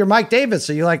 And if you're Mike Davis,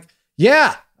 so you're like,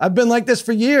 yeah, I've been like this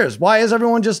for years. Why is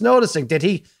everyone just noticing? Did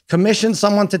he commission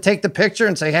someone to take the picture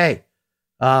and say, hey,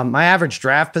 my average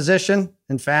draft position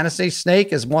in fantasy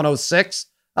snake is 106.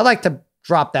 I'd like to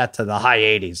drop that to the high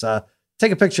 80s.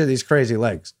 Take a picture of these crazy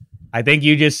legs. I think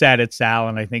you just said it, Sal,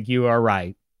 and I think you are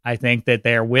right. I think that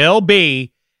there will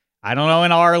be, I don't know,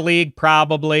 in our league,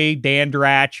 probably Dan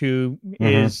Dratch, who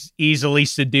is easily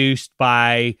seduced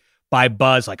by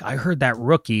buzz. Like, I heard that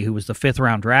rookie who was the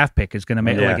 5th-round draft pick is going to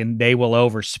make and they will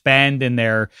overspend in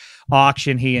their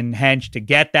auction, he and Hench, to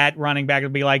get that running back.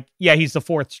 It'll be like, yeah, he's the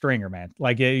 4th stringer, man.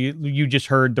 Like, you just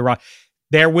heard the wrong.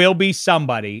 There will be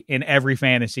somebody in every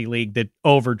fantasy league that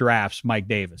overdrafts Mike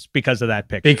Davis because of that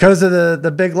picture. Because of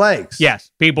the big legs.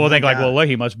 Yes. People will think like, well, look,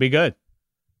 he must be good.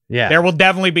 Yeah. There will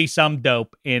definitely be some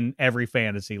dope in every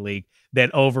fantasy league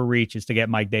that overreaches to get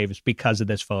Mike Davis because of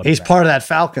this photo. He's part of that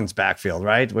Falcons backfield,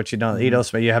 right? Which you don't,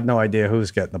 you have no idea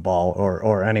who's getting the ball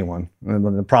or anyone.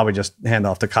 They'll probably just hand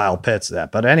off to Kyle Pitts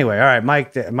that. But anyway, all right,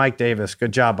 Mike Davis,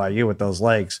 good job by you with those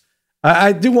legs.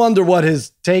 I do wonder what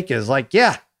his take is. Like,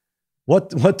 yeah,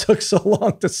 what took so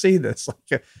long to see this?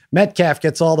 Like, Metcalf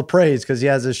gets all the praise because he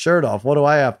has his shirt off. What do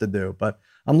I have to do? But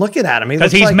I'm looking at him.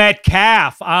 Because he's like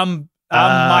Metcalf. I'm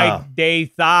Mike Day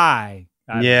Thigh.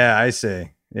 I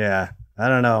see. Yeah. I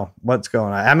don't know what's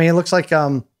going on. I mean, it looks like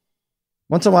once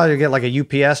in a while you get like a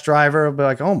UPS driver, will be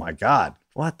like, oh my God,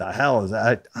 what the hell is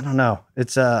that? I don't know.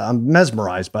 It's I'm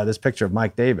mesmerized by this picture of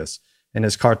Mike Davis and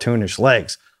his cartoonish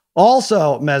legs.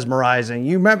 Also mesmerizing.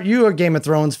 You remember, you a Game of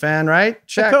Thrones fan, right?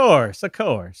 Check. Of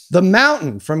course. The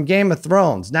Mountain from Game of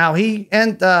Thrones. Now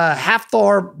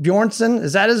Hafthor Bjornsson,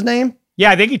 is that his name?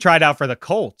 Yeah, I think he tried out for the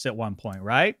Colts at one point,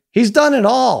 right? He's done it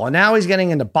all, and now he's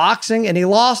getting into boxing, and he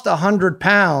lost 100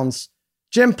 pounds.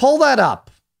 Jim, pull that up.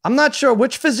 I'm not sure.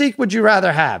 Which physique would you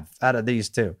rather have out of these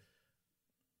two?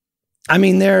 I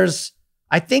mean,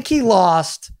 I think he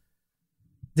lost,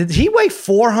 did he weigh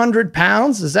 400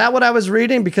 pounds? Is that what I was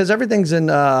reading? Because everything's in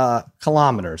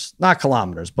kilometers, not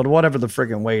kilometers, but whatever the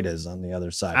friggin' weight is on the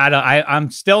other side. I'm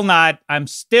still not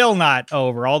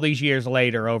over all these years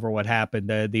later over what happened,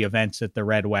 the events at the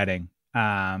Red Wedding.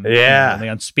 The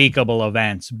unspeakable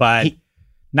events, but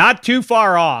not too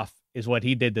far off is what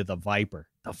he did to the Viper.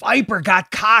 The Viper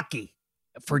got cocky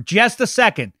for just a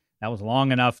second. That was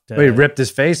long enough to... He ripped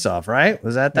his face off, right?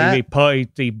 Was that?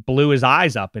 He blew his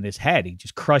eyes up in his head. He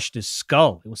just crushed his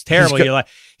skull. It was terrible.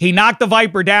 He knocked the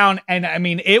Viper down, and I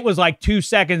mean, it was like 2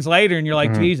 seconds later, and you're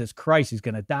like, Jesus Christ, he's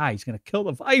going to die. He's going to kill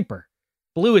the Viper.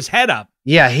 Blew his head up.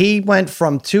 Yeah, he went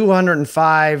from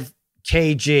 205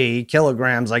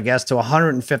 kilograms, I guess, to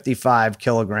 155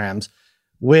 kilograms,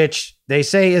 which they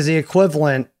say is the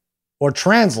equivalent or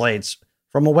translates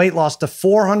from a weight loss to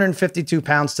 452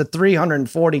 pounds to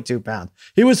 342 pounds.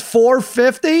 He was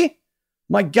 450?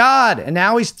 My God. And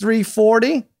now he's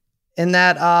 340 in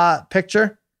that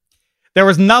picture. There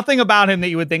was nothing about him that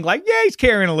you would think like, yeah, he's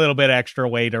carrying a little bit extra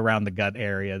weight around the gut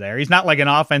area there. He's not like an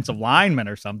offensive lineman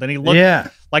or something. He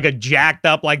looked like a jacked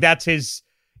up, like that's his,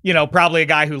 probably a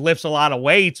guy who lifts a lot of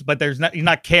weights, but he's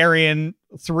not carrying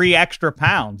 3 extra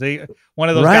pounds. One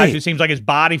of those guys who seems like his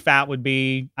body fat would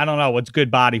be, I don't know, what's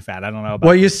good body fat. I don't know about.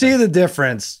 Well, you see the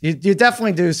difference. You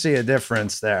definitely do see a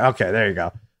difference there. Okay, there you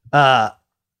go.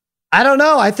 I don't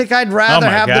know. I think I'd rather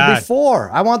have the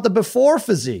before. I want the before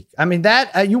physique. I mean,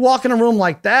 that you walk in a room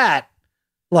like that,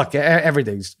 look,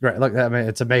 everything's great. Look, I mean,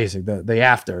 it's amazing. The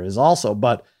after is also,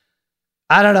 but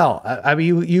I don't know. I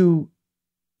mean,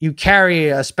 you carry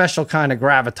a special kind of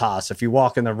gravitas if you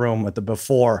walk in the room with the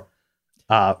before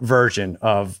version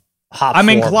of Hop. I'm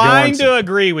inclined to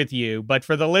agree with you, but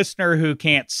for the listener who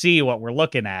can't see what we're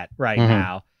looking at right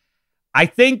now, I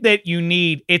think that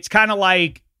it's kind of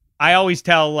like, I always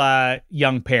tell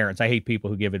young parents, I hate people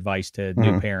who give advice to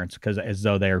new parents because as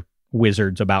though they're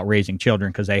wizards about raising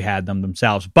children because they had them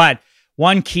themselves. But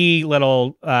one key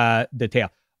little detail,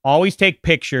 always take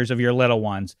pictures of your little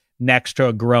ones next to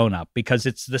a grown-up because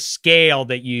it's the scale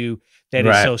that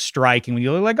is so striking when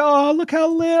you look like, oh, look how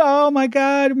little, oh my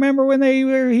God, remember when they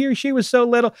were here, she was so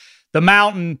little. The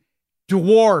mountain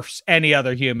dwarfs any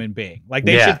other human being. Like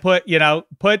they should put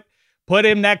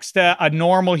him next to a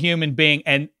normal human being,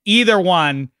 and either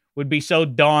one would be so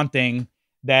daunting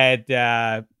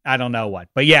that I don't know what.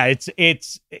 But yeah,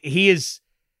 he is.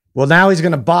 Well, now he's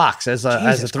going to box as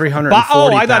a 340.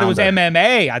 I thought it was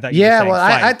MMA. I thought.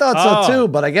 I thought so too.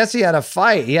 But I guess he had a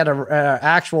fight. He had an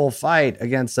actual fight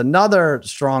against another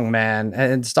strong man,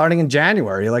 and starting in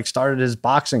January, he started his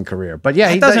boxing career. But yeah,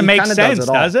 he doesn't make sense,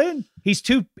 does it? He's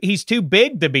too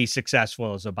big to be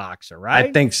successful as a boxer, right?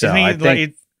 I think so.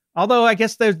 Although I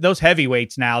guess those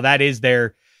heavyweights now, that is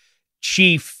their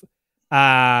chief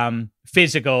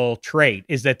physical trait,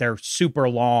 is that they're super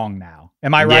long now.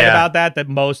 Am I right about that? That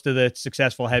most of the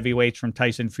successful heavyweights from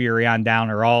Tyson Fury on down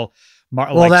are all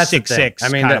that's 6'6". I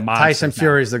mean, Tyson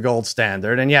Fury is the gold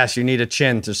standard, and yes, you need a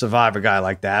chin to survive a guy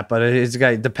like that. But he's a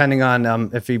guy, depending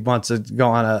on if he wants to go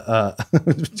on a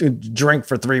to drink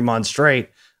for 3 months straight,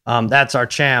 that's our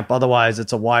champ. Otherwise,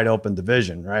 it's a wide open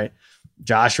division, right?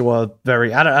 Joshua,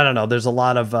 I don't know. There's a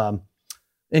lot of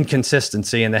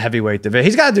inconsistency in the heavyweight division.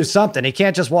 He's got to do something. He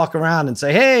can't just walk around and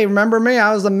say, "Hey, remember me?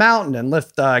 I was the Mountain," and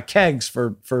lift kegs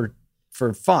for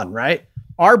fun, right?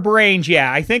 Our brains,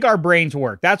 I think our brains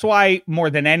work. That's why, more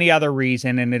than any other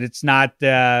reason, and it's not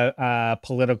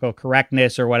political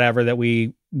correctness or whatever, that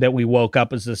we woke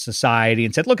up as a society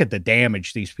and said, "Look at the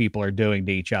damage these people are doing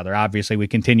to each other." Obviously, we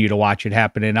continue to watch it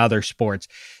happen in other sports.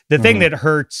 The thing that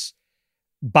hurts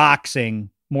boxing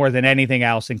more than anything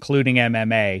else, including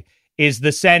MMA, is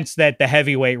the sense that the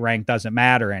heavyweight rank doesn't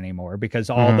matter anymore, because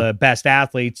all the best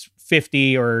athletes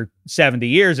 50 or 70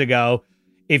 years ago,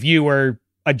 if you were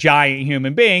a giant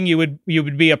human being, you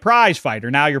would be a prize fighter.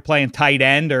 Now you're playing tight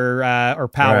end or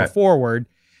power forward.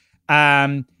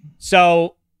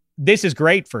 So this is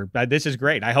great this is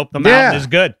great. I hope the Mountain is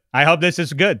good. I hope this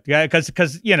is good. Yeah.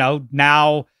 Cause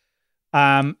now,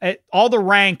 all the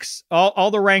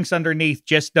ranks underneath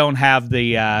just don't have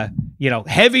the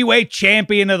heavyweight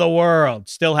champion of the world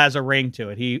still has a ring to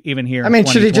it. Even here. I mean,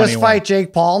 should he just fight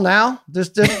Jake Paul now?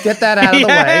 Just get that out of the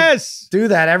way. Do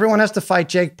that. Everyone has to fight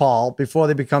Jake Paul before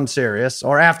they become serious,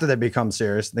 or after they become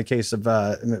serious. In the case of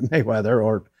Mayweather,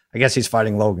 or I guess he's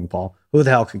fighting Logan Paul. Who the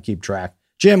hell could keep track?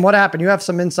 Jim, what happened? You have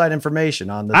some inside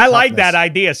information on this. I like that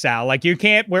idea, Sal. Like, we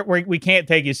can't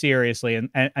take you seriously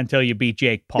until you beat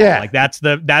Jake Paul. Yeah. Like that's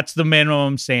the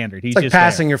minimum standard. He's like just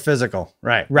passing your physical.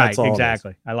 Right.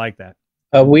 Exactly. I like that.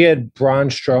 We had Braun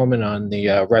Strowman on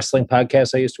the wrestling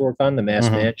podcast I used to work on, the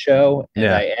Masked Man Show. And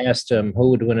I asked him who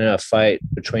would win in a fight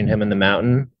between him and the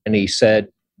Mountain. And he said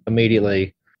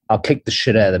immediately, "I'll kick the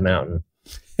shit out of the Mountain."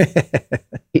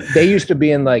 They used to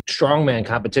be in like strongman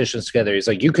competitions together. He's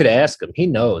like, you could ask him. He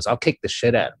knows. I'll kick the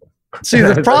shit out of him. See,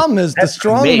 the problem is the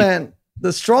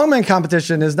strongman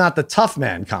competition is not the tough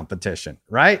man competition,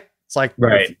 right? It's like,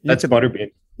 right. That's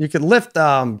Butterbean. You could lift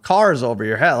cars over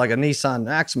your head, like a Nissan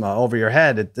Maxima over your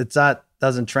head.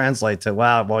 Doesn't translate to,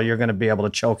 well, you're going to be able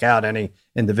to choke out any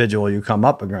individual you come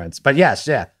up against. But yes,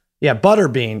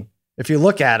 Butterbean, if you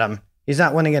look at him, he's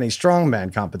not winning any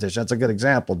strongman competition. That's a good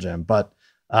example, Jim. But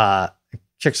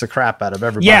kicks the crap out of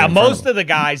everybody. Yeah, most of the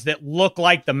guys that look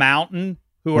like the Mountain,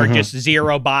 who are just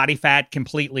zero body fat,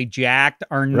 completely jacked,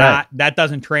 are not. That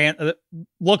doesn't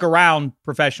look around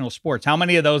professional sports. How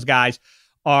many of those guys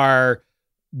are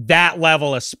that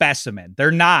level of specimen?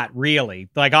 They're not really.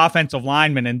 Like, offensive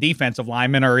linemen and defensive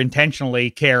linemen are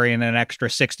intentionally carrying an extra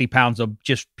 60 pounds of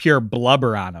just pure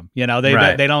blubber on them. They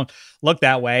don't look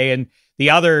that way. And the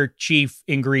other chief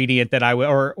ingredient that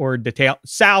or detail,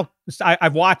 Sal,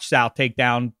 I've watched Sal take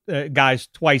down guys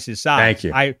twice his size. Thank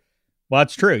you. Well,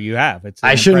 it's true. You have.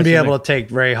 I shouldn't be able to take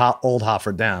Ray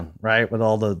Oldhofer down, right? With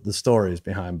all the stories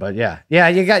behind. But yeah,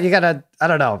 you got to, I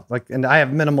don't know. Like, and I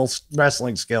have minimal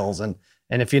wrestling skills, and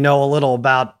if you know a little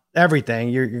about everything,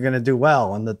 you're going to do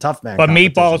well in the tough man. But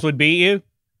Meatballs would beat you?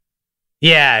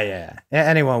 Yeah.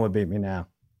 Anyone would beat me now.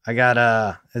 I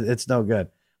got it's no good.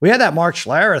 We had that Mark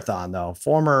Schlereth on, though,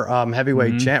 former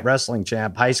heavyweight wrestling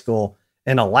champ, high school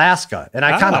in Alaska. And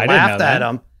I kind of laughed at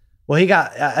him. Well, he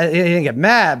didn't get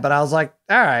mad, but I was like,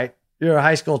 all right, you're a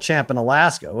high school champ in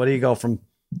Alaska. What do you go from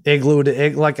igloo to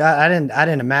igloo? Like I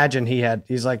didn't imagine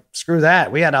he's like, screw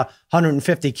that. We had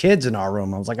 150 kids in our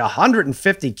room. I was like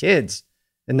 150 kids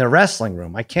in the wrestling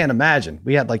room. I can't imagine.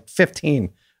 We had like 15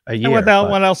 a year.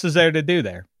 What else is there to do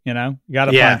there? You know, you got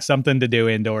to find something to do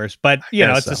indoors, but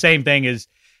it's the same thing as,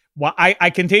 well,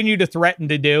 I continue to threaten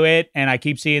to do it, and I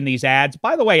keep seeing these ads.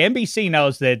 By the way, NBC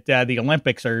knows that the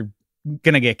Olympics are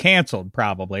going to get canceled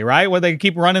probably, right? Where they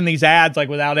keep running these ads like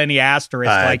without any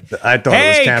asterisk, I thought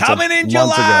hey, it was coming in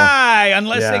July,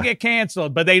 unless they get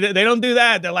canceled. But they don't do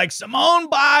that. They're like, Simone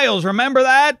Biles, remember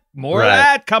that? More of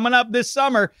that coming up this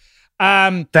summer.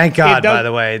 Thank God, by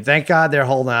the way. Thank God they're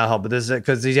holding out hope. But this is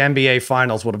because these NBA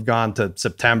finals would have gone to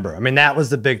September. I mean, that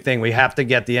was the big thing. We have to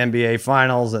get the NBA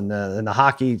finals and the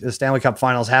hockey, the Stanley Cup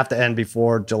finals have to end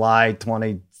before July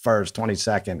 21st,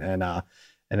 22nd.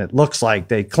 And it looks like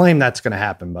they claim that's going to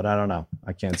happen, but I don't know.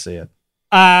 I can't see it.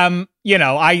 I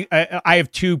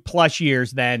have 2+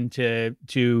 years then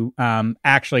to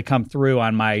actually come through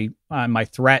on my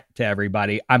threat to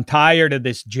everybody. I'm tired of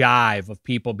this jive of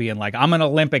people being like, I'm an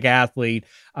Olympic athlete,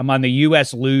 I'm on the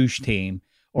U.S. luge team,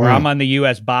 or I'm on the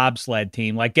U.S. bobsled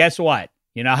team. Like, guess what?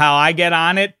 You know how I get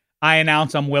on it? I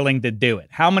announce I'm willing to do it.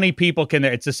 How many people can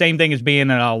there? It's the same thing as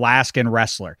being an Alaskan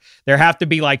wrestler. There have to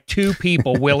be like 2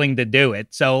 people willing to do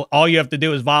it. So all you have to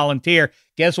do is volunteer.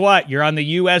 Guess what? You're on the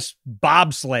U.S.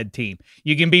 bobsled team.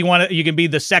 You can be you can be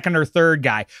the second or third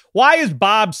guy. Why is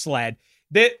bobsled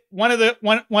one of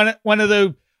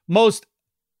the most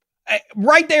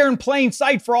right there in plain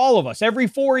sight for all of us? Every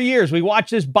 4 years, we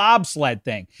watch this bobsled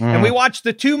thing, and we watch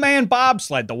the 2-man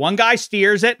bobsled. The one guy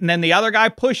steers it, and then the other guy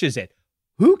pushes it.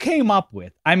 Who came up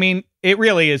with? I mean, it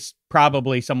really is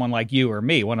probably someone like you or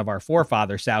me, one of our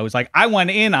forefathers, Sal, who's like, I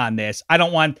went in on this. I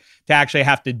don't want to actually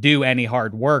have to do any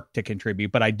hard work to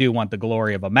contribute, but I do want the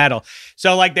glory of a medal.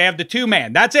 So like they have the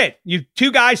 2-man. That's it. You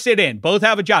 2 guys sit in, both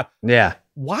have a job. Yeah.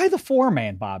 Why the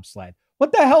 4-man bobsled?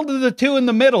 What the hell do the 2 in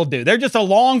the middle do? They're just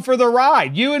along for the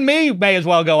ride. You and me may as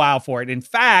well go out for it. In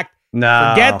fact,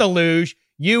 forget the luge.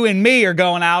 You and me are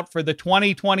going out for the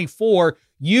 2024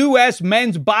 U.S.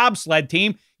 men's bobsled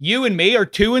team. You and me are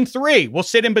 2 and 3. We'll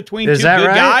sit in between 2 good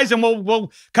guys, and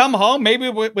we'll come home. Maybe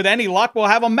with any luck, we'll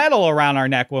have a medal around our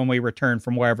neck when we return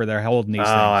from wherever they're holding these things.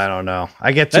 I don't know.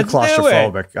 I get too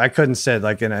claustrophobic. I couldn't sit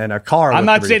like in a car. I'm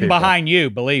not sitting behind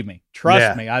you. Believe me.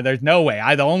 Trust me. There's no way.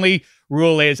 The only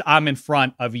rule is I'm in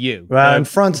front of you. Well, in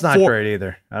front's not great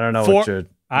either. I don't know what you're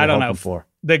hoping for.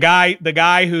 The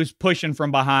guy who's pushing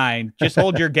from behind, just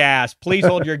hold your gas. Please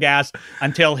hold your gas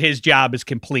until his job is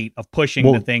complete of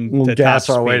pushing the thing to gas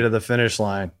top our speed. way to the finish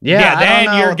line.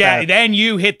 Then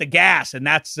you hit the gas, and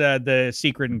that's the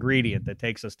secret ingredient that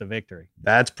takes us to victory.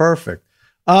 That's perfect.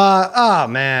 Oh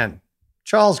man,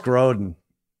 Charles Grodin,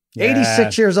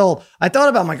 86 years old. I thought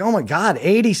about him like, oh my God,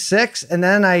 86, and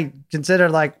then I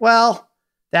considered like, well,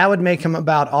 that would make him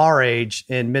about our age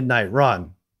in Midnight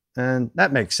Run, and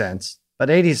that makes sense. But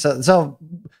 80, so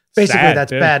basically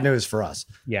that's bad news for us.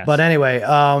 Yes. But anyway,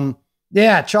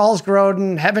 Charles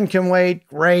Grodin, Heaven Can Wait,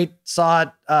 great. Saw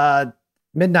it.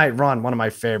 Midnight Run, one of my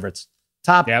favorites.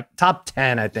 Top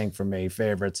 10, I think, for me,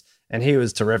 favorites. And he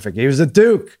was terrific. He was a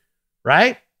Duke,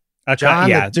 right? John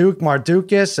the Duke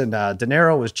Mardukas, and De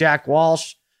Niro was Jack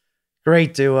Walsh.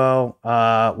 Great duo.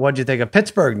 What'd you think of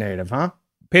Pittsburgh native, huh?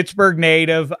 Pittsburgh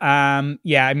native. I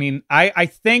mean, I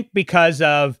think because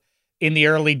of in the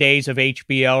early days of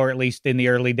HBO, or at least in the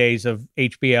early days of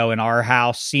HBO in our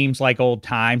house, seems like old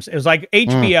times. It was like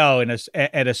HBO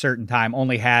at a certain time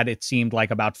only had, it seemed like,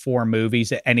 about 4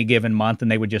 movies at any given month, and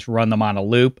they would just run them on a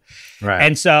loop. Right.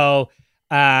 And so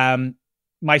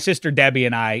my sister Debbie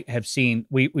and I have seen,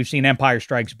 we've seen Empire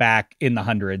Strikes Back in the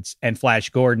hundreds and Flash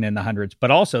Gordon in the hundreds,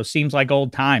 but also Seems Like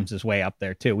Old Times is way up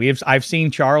there too. I've seen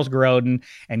Charles Grodin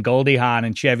and Goldie Hawn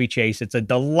and Chevy Chase. It's a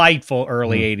delightful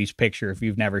early 80s picture if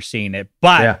you've never seen it,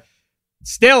 but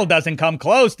still doesn't come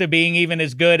close to being even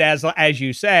as good as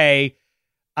you say.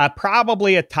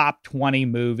 Probably a top 20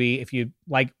 movie. If you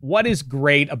like, what is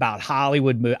great about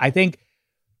Hollywood movie? I think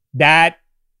that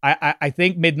I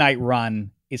think Midnight Run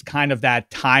is kind of that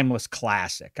timeless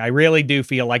classic. I really do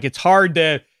feel like it's hard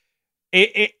to,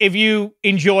 if you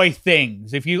enjoy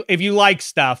things, if you like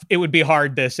stuff, it would be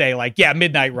hard to say like, yeah,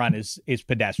 Midnight Run is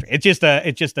pedestrian. It's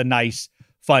just a nice,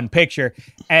 fun picture.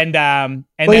 And well,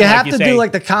 then, you have to do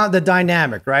like the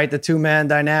dynamic, right? The 2-man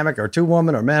dynamic, or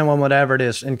 2-woman, or man, woman, whatever it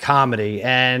is in comedy.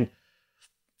 And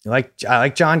I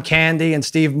like John Candy and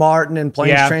Steve Martin and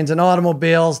Planes, Trains, and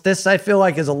Automobiles. This, I feel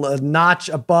like, is a notch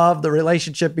above the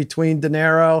relationship between De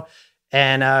Niro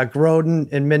and Grodin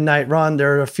in Midnight Run.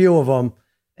 There are a few of them,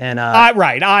 And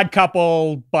right, Odd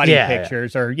Couple, buddy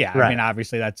pictures, or right. I mean,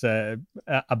 obviously that's a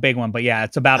big one, but yeah,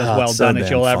 it's about as well done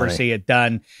as you'll ever see it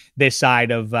done this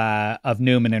side of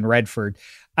Newman and Redford.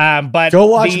 But go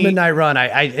watch Midnight Run.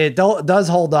 It does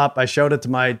hold up. I showed it to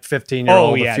my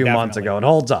 15-year-old a few months ago. It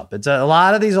holds up. It's a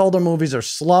lot of these older movies are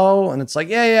slow, and it's like,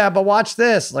 but watch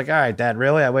this. Like, all right, Dad,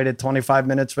 really? I waited 25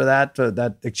 minutes for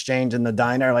that exchange in the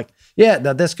diner. Like,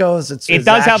 this goes. It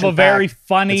does have a very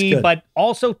funny, but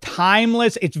also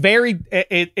timeless. It's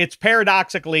it's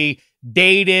paradoxically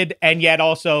dated and yet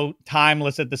also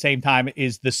timeless at the same time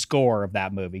is the score of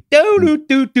that movie. Right.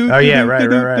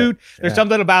 There's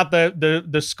something about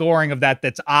the scoring of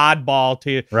that's oddball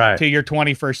to your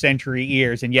 21st century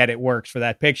ears, and yet it works for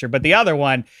that picture. But the other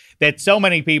one that so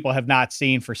many people have not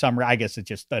seen for some, I guess it's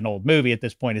just an old movie at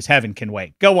this point, is Heaven Can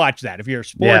Wait. Go watch that. If you're a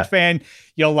sports fan,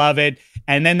 you'll love it.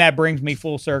 And then that brings me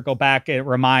full circle back. It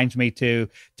reminds me to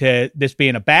this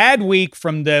being a bad week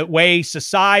from the way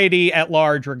society at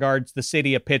large regards the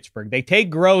city of Pittsburgh. They take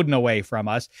Grodin away from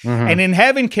us. Mm-hmm. And in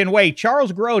Heaven Can Wait,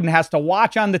 Charles Grodin has to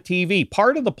watch on the TV.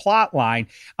 Part of the plot line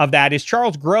of that is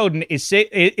Charles Grodin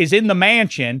is in the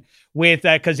mansion with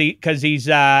because he's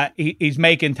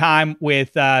making time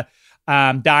with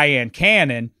Diane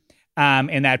Cannon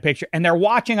in that picture, and they're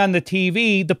watching on the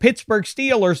TV the Pittsburgh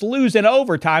Steelers lose in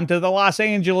overtime to the Los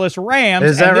Angeles Rams.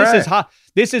 Is that right?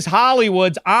 This is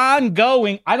Hollywood's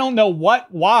ongoing. I don't know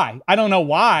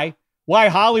why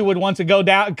Hollywood wants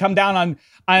to come down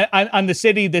on the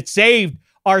city that saved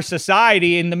our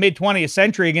society in the mid 20th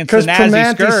century against the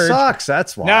Nazi scourge. Sucks.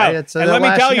 That's why. No, and let me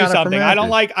tell you something. I don't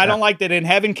like that in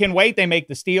Heaven Can Wait they make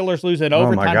the Steelers lose in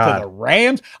overtime to the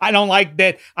Rams. I don't like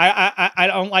that. I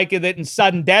don't like it that in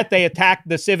sudden death they attack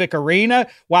the Civic Arena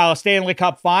while a Stanley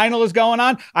Cup final is going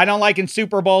on. I don't like in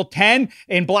Super Bowl 10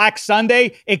 in Black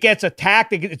Sunday it gets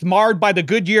attacked. It's marred by the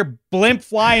Goodyear blimp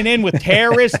flying in with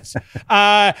terrorists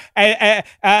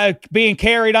being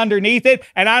carried underneath it.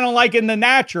 And I don't like in The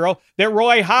Natural that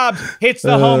Roy Hobbs hits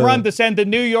the home run to send the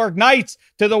New York Knights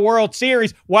to the World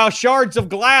Series while shards of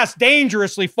glass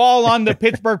dangerously fall on the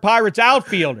Pittsburgh Pirates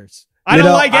outfielders. I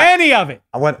don't like any of it.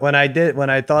 When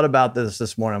I thought about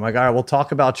this morning, I'm like, all right, we'll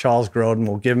talk about Charles Grodin.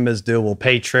 We'll give him his due. We'll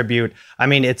pay tribute. I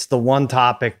mean, it's the one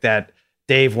topic that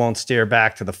Dave won't steer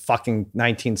back to the fucking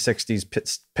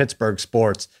 1960s Pittsburgh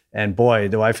sports. And boy,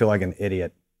 do I feel like an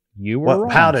idiot. You were wrong.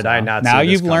 How did I not? Now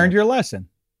you've learned your lesson.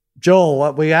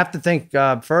 Joel, we have to think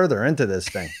further into this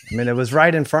thing. I mean, it was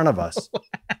right in front of us.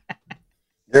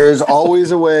 There's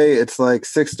always a way. It's like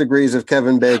 6 degrees of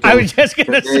Kevin Bacon. I was just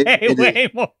going to say way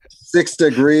more. 6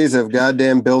 degrees of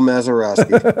goddamn Bill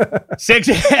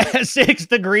Mazeroski. 6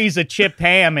 degrees of chipped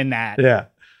ham in that. Yeah.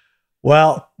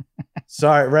 Well,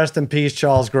 sorry. Rest in peace,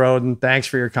 Charles Grodin. Thanks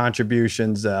for your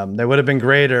contributions. They would have been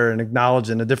greater and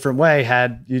acknowledged in a different way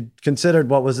had you considered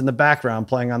what was in the background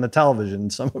playing on the television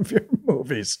in some of your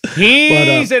movies.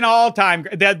 He's an all-time.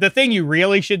 The thing you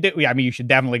really should do. I mean, you should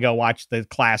definitely go watch the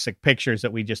classic pictures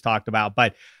that we just talked about,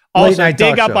 but also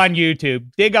dig up on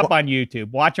YouTube.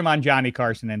 Watch him on Johnny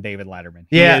Carson and David Letterman.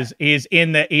 He is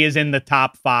in the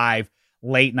top 5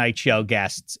 late night show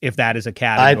guests, if that is a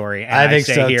category. I think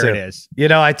so here too. It is. You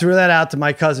know, I threw that out to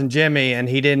my cousin Jimmy, and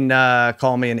he didn't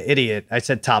call me an idiot. I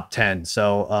said top 10,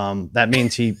 so that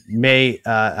means I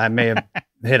may have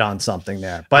hit on something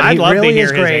there. But I'd love really to hear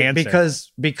is great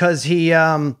his because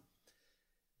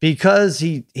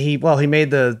he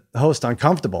made the host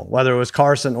uncomfortable, whether it was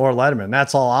Carson or Letterman.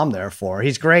 That's all I'm there for.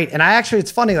 He's great. And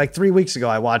it's funny, like 3 weeks ago,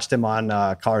 I watched him on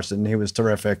Carson. He was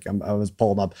terrific. I was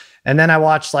pulled up. And then I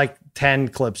watched like 10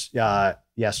 clips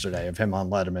yesterday of him on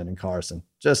Letterman and Carson.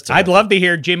 I'd love to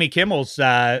hear Jimmy Kimmel's,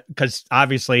 because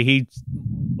obviously he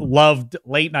loved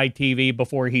late night TV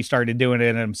before he started doing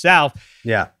it himself.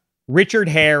 Yeah. Richard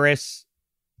Harris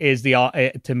is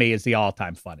to me the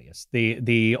all-time funniest.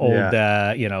 The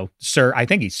old Sir, I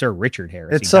think he's Sir Richard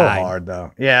Harris. It's so hard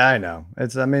though. Yeah, I know.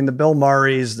 The Bill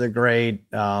Murray's the great.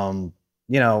 Michael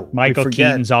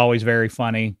Keaton's always very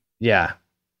funny. Yeah,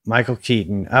 Michael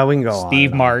Keaton. Oh, we can go on.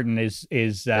 Steve Martin is.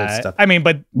 But Martin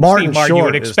Steve Martin Short you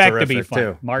would expect to be fun.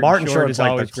 Too. Martin Short is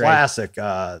like the great. classic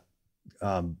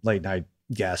late night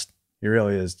guest. He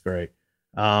really is great.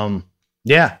 Yeah.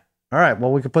 All right.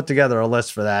 Well, we could put together a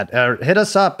list for that. Hit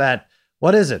us up at,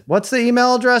 what is it? What's the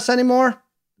email address anymore?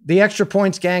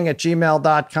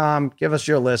 theextrapointsgang@gmail.com. Give us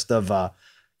your list of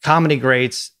comedy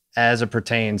greats as it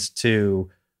pertains to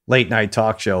late night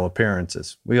talk show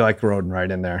appearances. We like Grodin right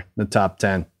in there, the top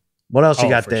 10. What else you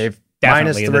got, Dave?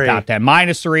 Definitely in the top 10.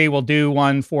 -3. We'll do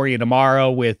one for you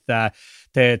tomorrow with to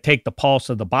take the pulse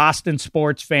of the Boston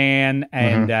sports fan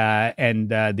and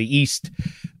the East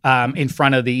in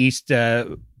front of the East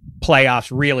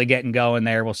playoffs really getting going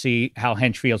there. We'll see how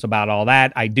Hench feels about all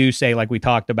that. I do say, like we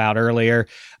talked about earlier,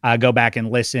 go back and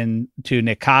listen to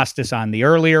Nick Costas on the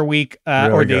earlier week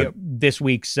this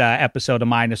week's episode of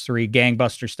 -3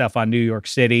 gangbuster stuff on New York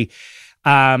City.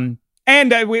 And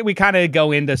we kind of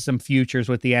go into some futures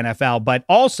with the NFL, but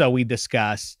also we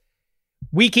discuss,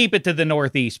 we keep it to the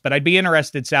Northeast, but I'd be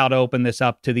interested, Sal, to open this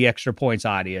up to the Extra Points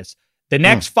audience. The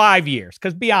next 5 years,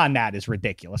 because beyond that is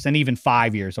ridiculous. And even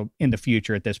 5 years in the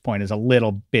future at this point is a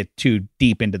little bit too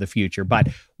deep into the future. But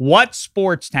what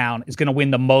sports town is going to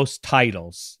win the most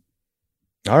titles?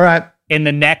 All right. In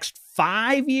the next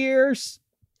 5 years?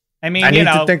 I mean, I need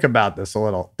to think about this a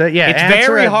little. It's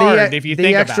very hard if you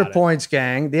think about it. The Extra Points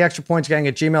Gang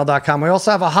at gmail.com. We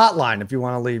also have a hotline if you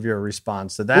want to leave your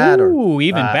response to that. Ooh,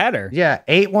 even better. Yeah,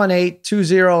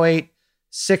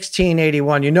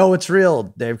 818-208-1681. You know it's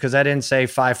real, Dave, because I didn't say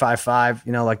 555,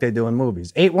 like they do in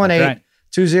movies.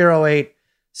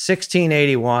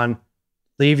 818-208-1681.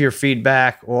 Leave your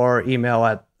feedback or email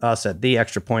at us at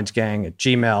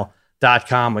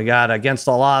theextrapointsgang@gmail.com. We got Against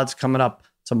All Odds coming up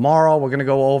tomorrow. We're going to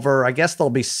go over, I guess there'll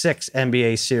be 6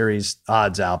 NBA series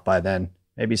odds out by then,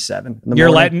 maybe 7. You're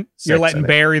letting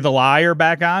Barry the Liar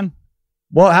back on?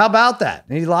 Well, how about that?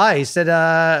 He lied. He said,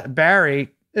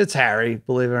 Barry, it's Harry,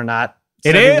 believe it or not.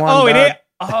 It is? It is?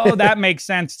 Oh, that makes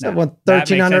sense now.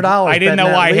 $1,300. I didn't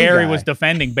know why Harry was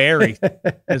defending Barry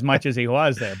as much as he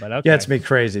was there, but okay. Gets me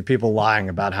crazy. People lying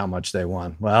about how much they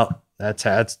won. Well, that's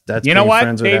you know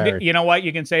what, Dave, you know what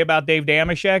you can say about Dave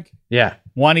Damashek? Yeah.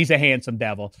 1, he's a handsome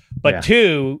devil. But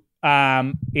 2,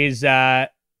 is the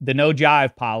no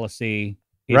jive policy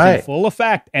is in full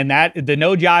effect. And that the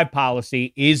no jive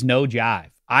policy is no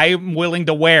jive. I am willing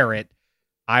to wear it.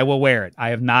 I will wear it. I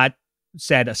have not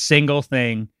said a single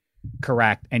thing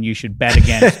correct, and you should bet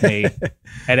against me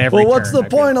at every Well, what's the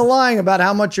point of lying about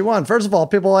how much you won? First of all,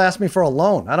 people ask me for a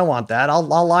loan. I don't want that. I'll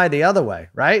lie the other way,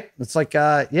 right? It's like,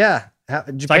 did you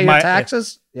pay your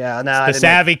taxes? Yeah, no. The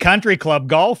savvy country club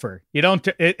golfer. You don't.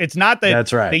 It's not that.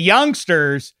 That's right. The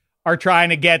youngsters are trying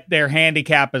to get their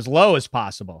handicap as low as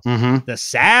possible. Mm-hmm. The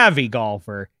savvy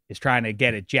golfer is trying to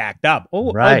get it jacked up.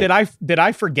 Right. Did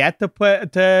I forget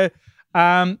to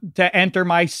enter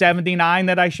my 79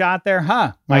 that I shot there?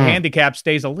 My handicap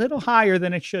stays a little higher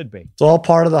than it should be. It's all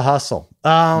part of the hustle.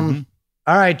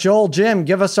 All right, Joel, Jim,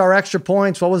 give us our extra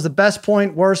points. What was the best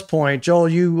point, worst point? Joel,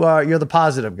 you're the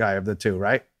positive guy of the two,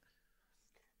 right?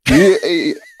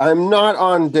 I'm not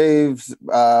on Dave's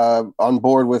on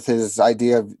board with his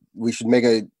idea of we should make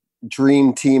a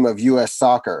dream team of U.S.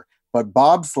 soccer. But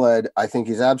bobsled, I think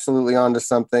he's absolutely onto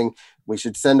something. We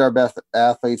should send our best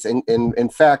athletes. In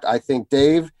fact, I think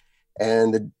Dave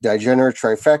and the Degenerate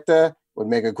Trifecta would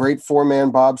make a great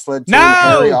 4-man bobsled team.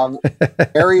 No,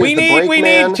 Harry we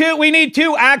need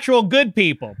 2 actual good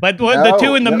people, but the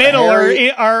 2 in the middle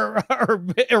are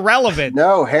irrelevant.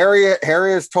 No, Harry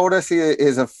has told us he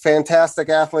is a fantastic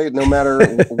athlete, no matter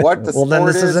what the sport then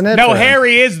this is. Isn't it no,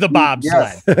 Harry is the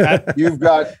bobsled. Yes.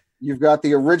 You've got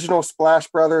the original Splash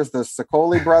Brothers, the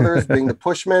Sicoli brothers being the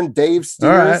pushmen, Dave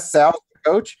Steers, Sal the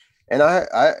coach, and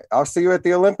I'll see you at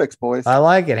the Olympics, boys. I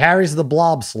like it. Harry's the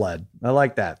blobsled. I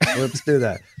like that. Let's do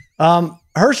that.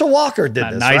 Herschel Walker did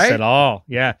Not this, nice right? at all.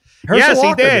 Yeah. Herschel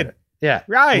Walker he did. Yeah.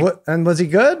 Right. And was he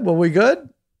good? Were we good?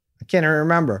 I can't even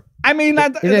remember. I mean,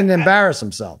 he didn't embarrass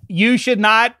himself. You should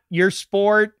not. Your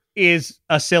sport is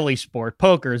a silly sport.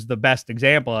 Poker is the best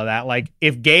example of that. Like,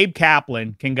 if Gabe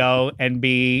Kaplan can go and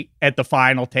be at the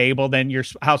final table, then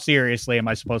how seriously am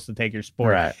I supposed to take your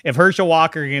sport? Right. If Herschel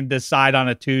Walker can decide on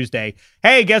a Tuesday,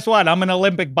 hey, guess what? I'm an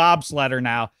Olympic bobsledder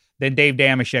now, then Dave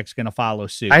Damashek's going to follow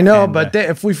suit. I know, but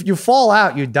if you fall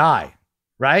out, you die.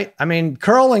 Right? I mean,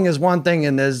 curling is one thing,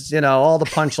 and there's, all the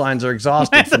punchlines are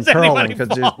exhausted from curling because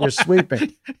you're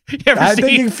sweeping. I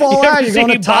think you fall out, you're going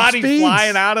to top speeds.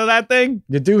 Flying out of that thing.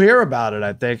 You do hear about it,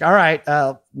 I think. All right.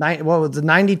 What was the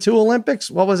 92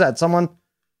 Olympics? What was that?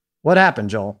 What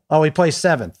happened, Joel? Oh, he placed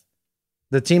 7th.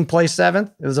 The team placed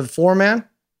 7th. It was a 4-man.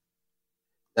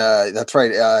 That's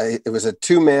right. It was a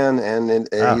 2-man, and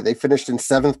they finished in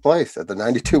 7th place at the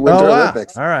 92 Winter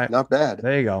Olympics. All right. Not bad.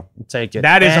 There you go. Take it.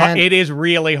 It is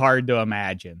really hard to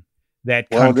imagine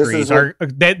that countries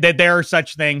that there are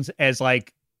such things as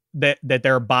like that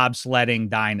there are bobsledding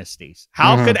dynasties.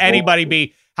 How could anybody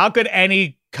be? How could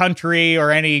any country or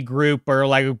any group or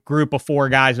like a group of 4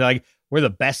 guys be like, we're the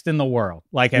best in the world?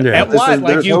 Like at what?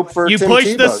 Like you push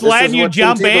the sled and you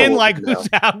jump in. Like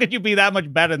how could you be that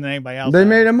much better than anybody else? They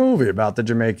made a movie about the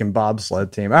Jamaican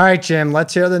bobsled team. All right, Jim,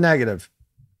 let's hear the negative.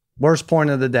 Worst point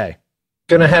of the day.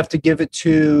 Gonna have to give it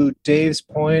to Dave's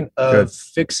point of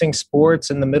fixing sports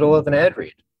in the middle of an ad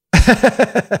read.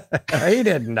 He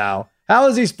didn't know. How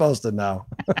is he supposed to know?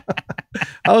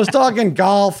 I was talking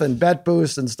golf and bet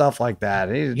boosts and stuff like that.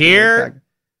 Here,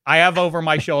 I have over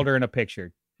my shoulder in a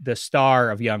picture the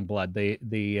star of Youngblood,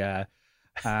 the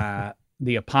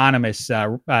eponymous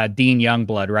Dean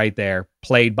Youngblood, right there,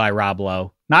 played by Rob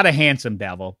Lowe. Not a handsome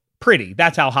devil, pretty.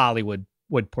 That's how Hollywood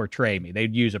would portray me.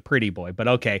 They'd use a pretty boy, but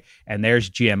okay. And there's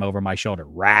Jim over my shoulder,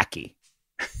 racky,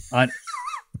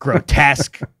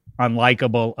 grotesque,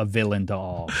 unlikable, a villain to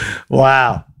all.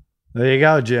 Wow. There you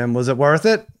go, Jim. Was it worth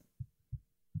it?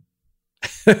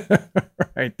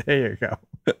 Right, there you go.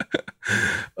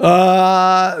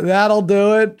 That'll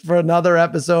do it for another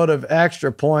episode of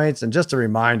Extra Points. And just a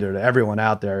reminder to everyone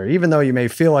out there, even though you may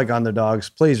feel like underdogs,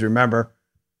 please remember,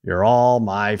 you're all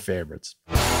my favorites.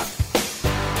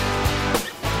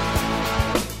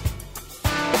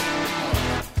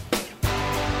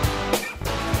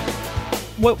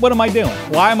 What am I doing?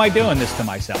 Why am I doing this to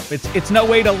myself? It's no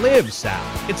way to live, Sal.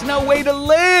 It's no way to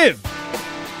live.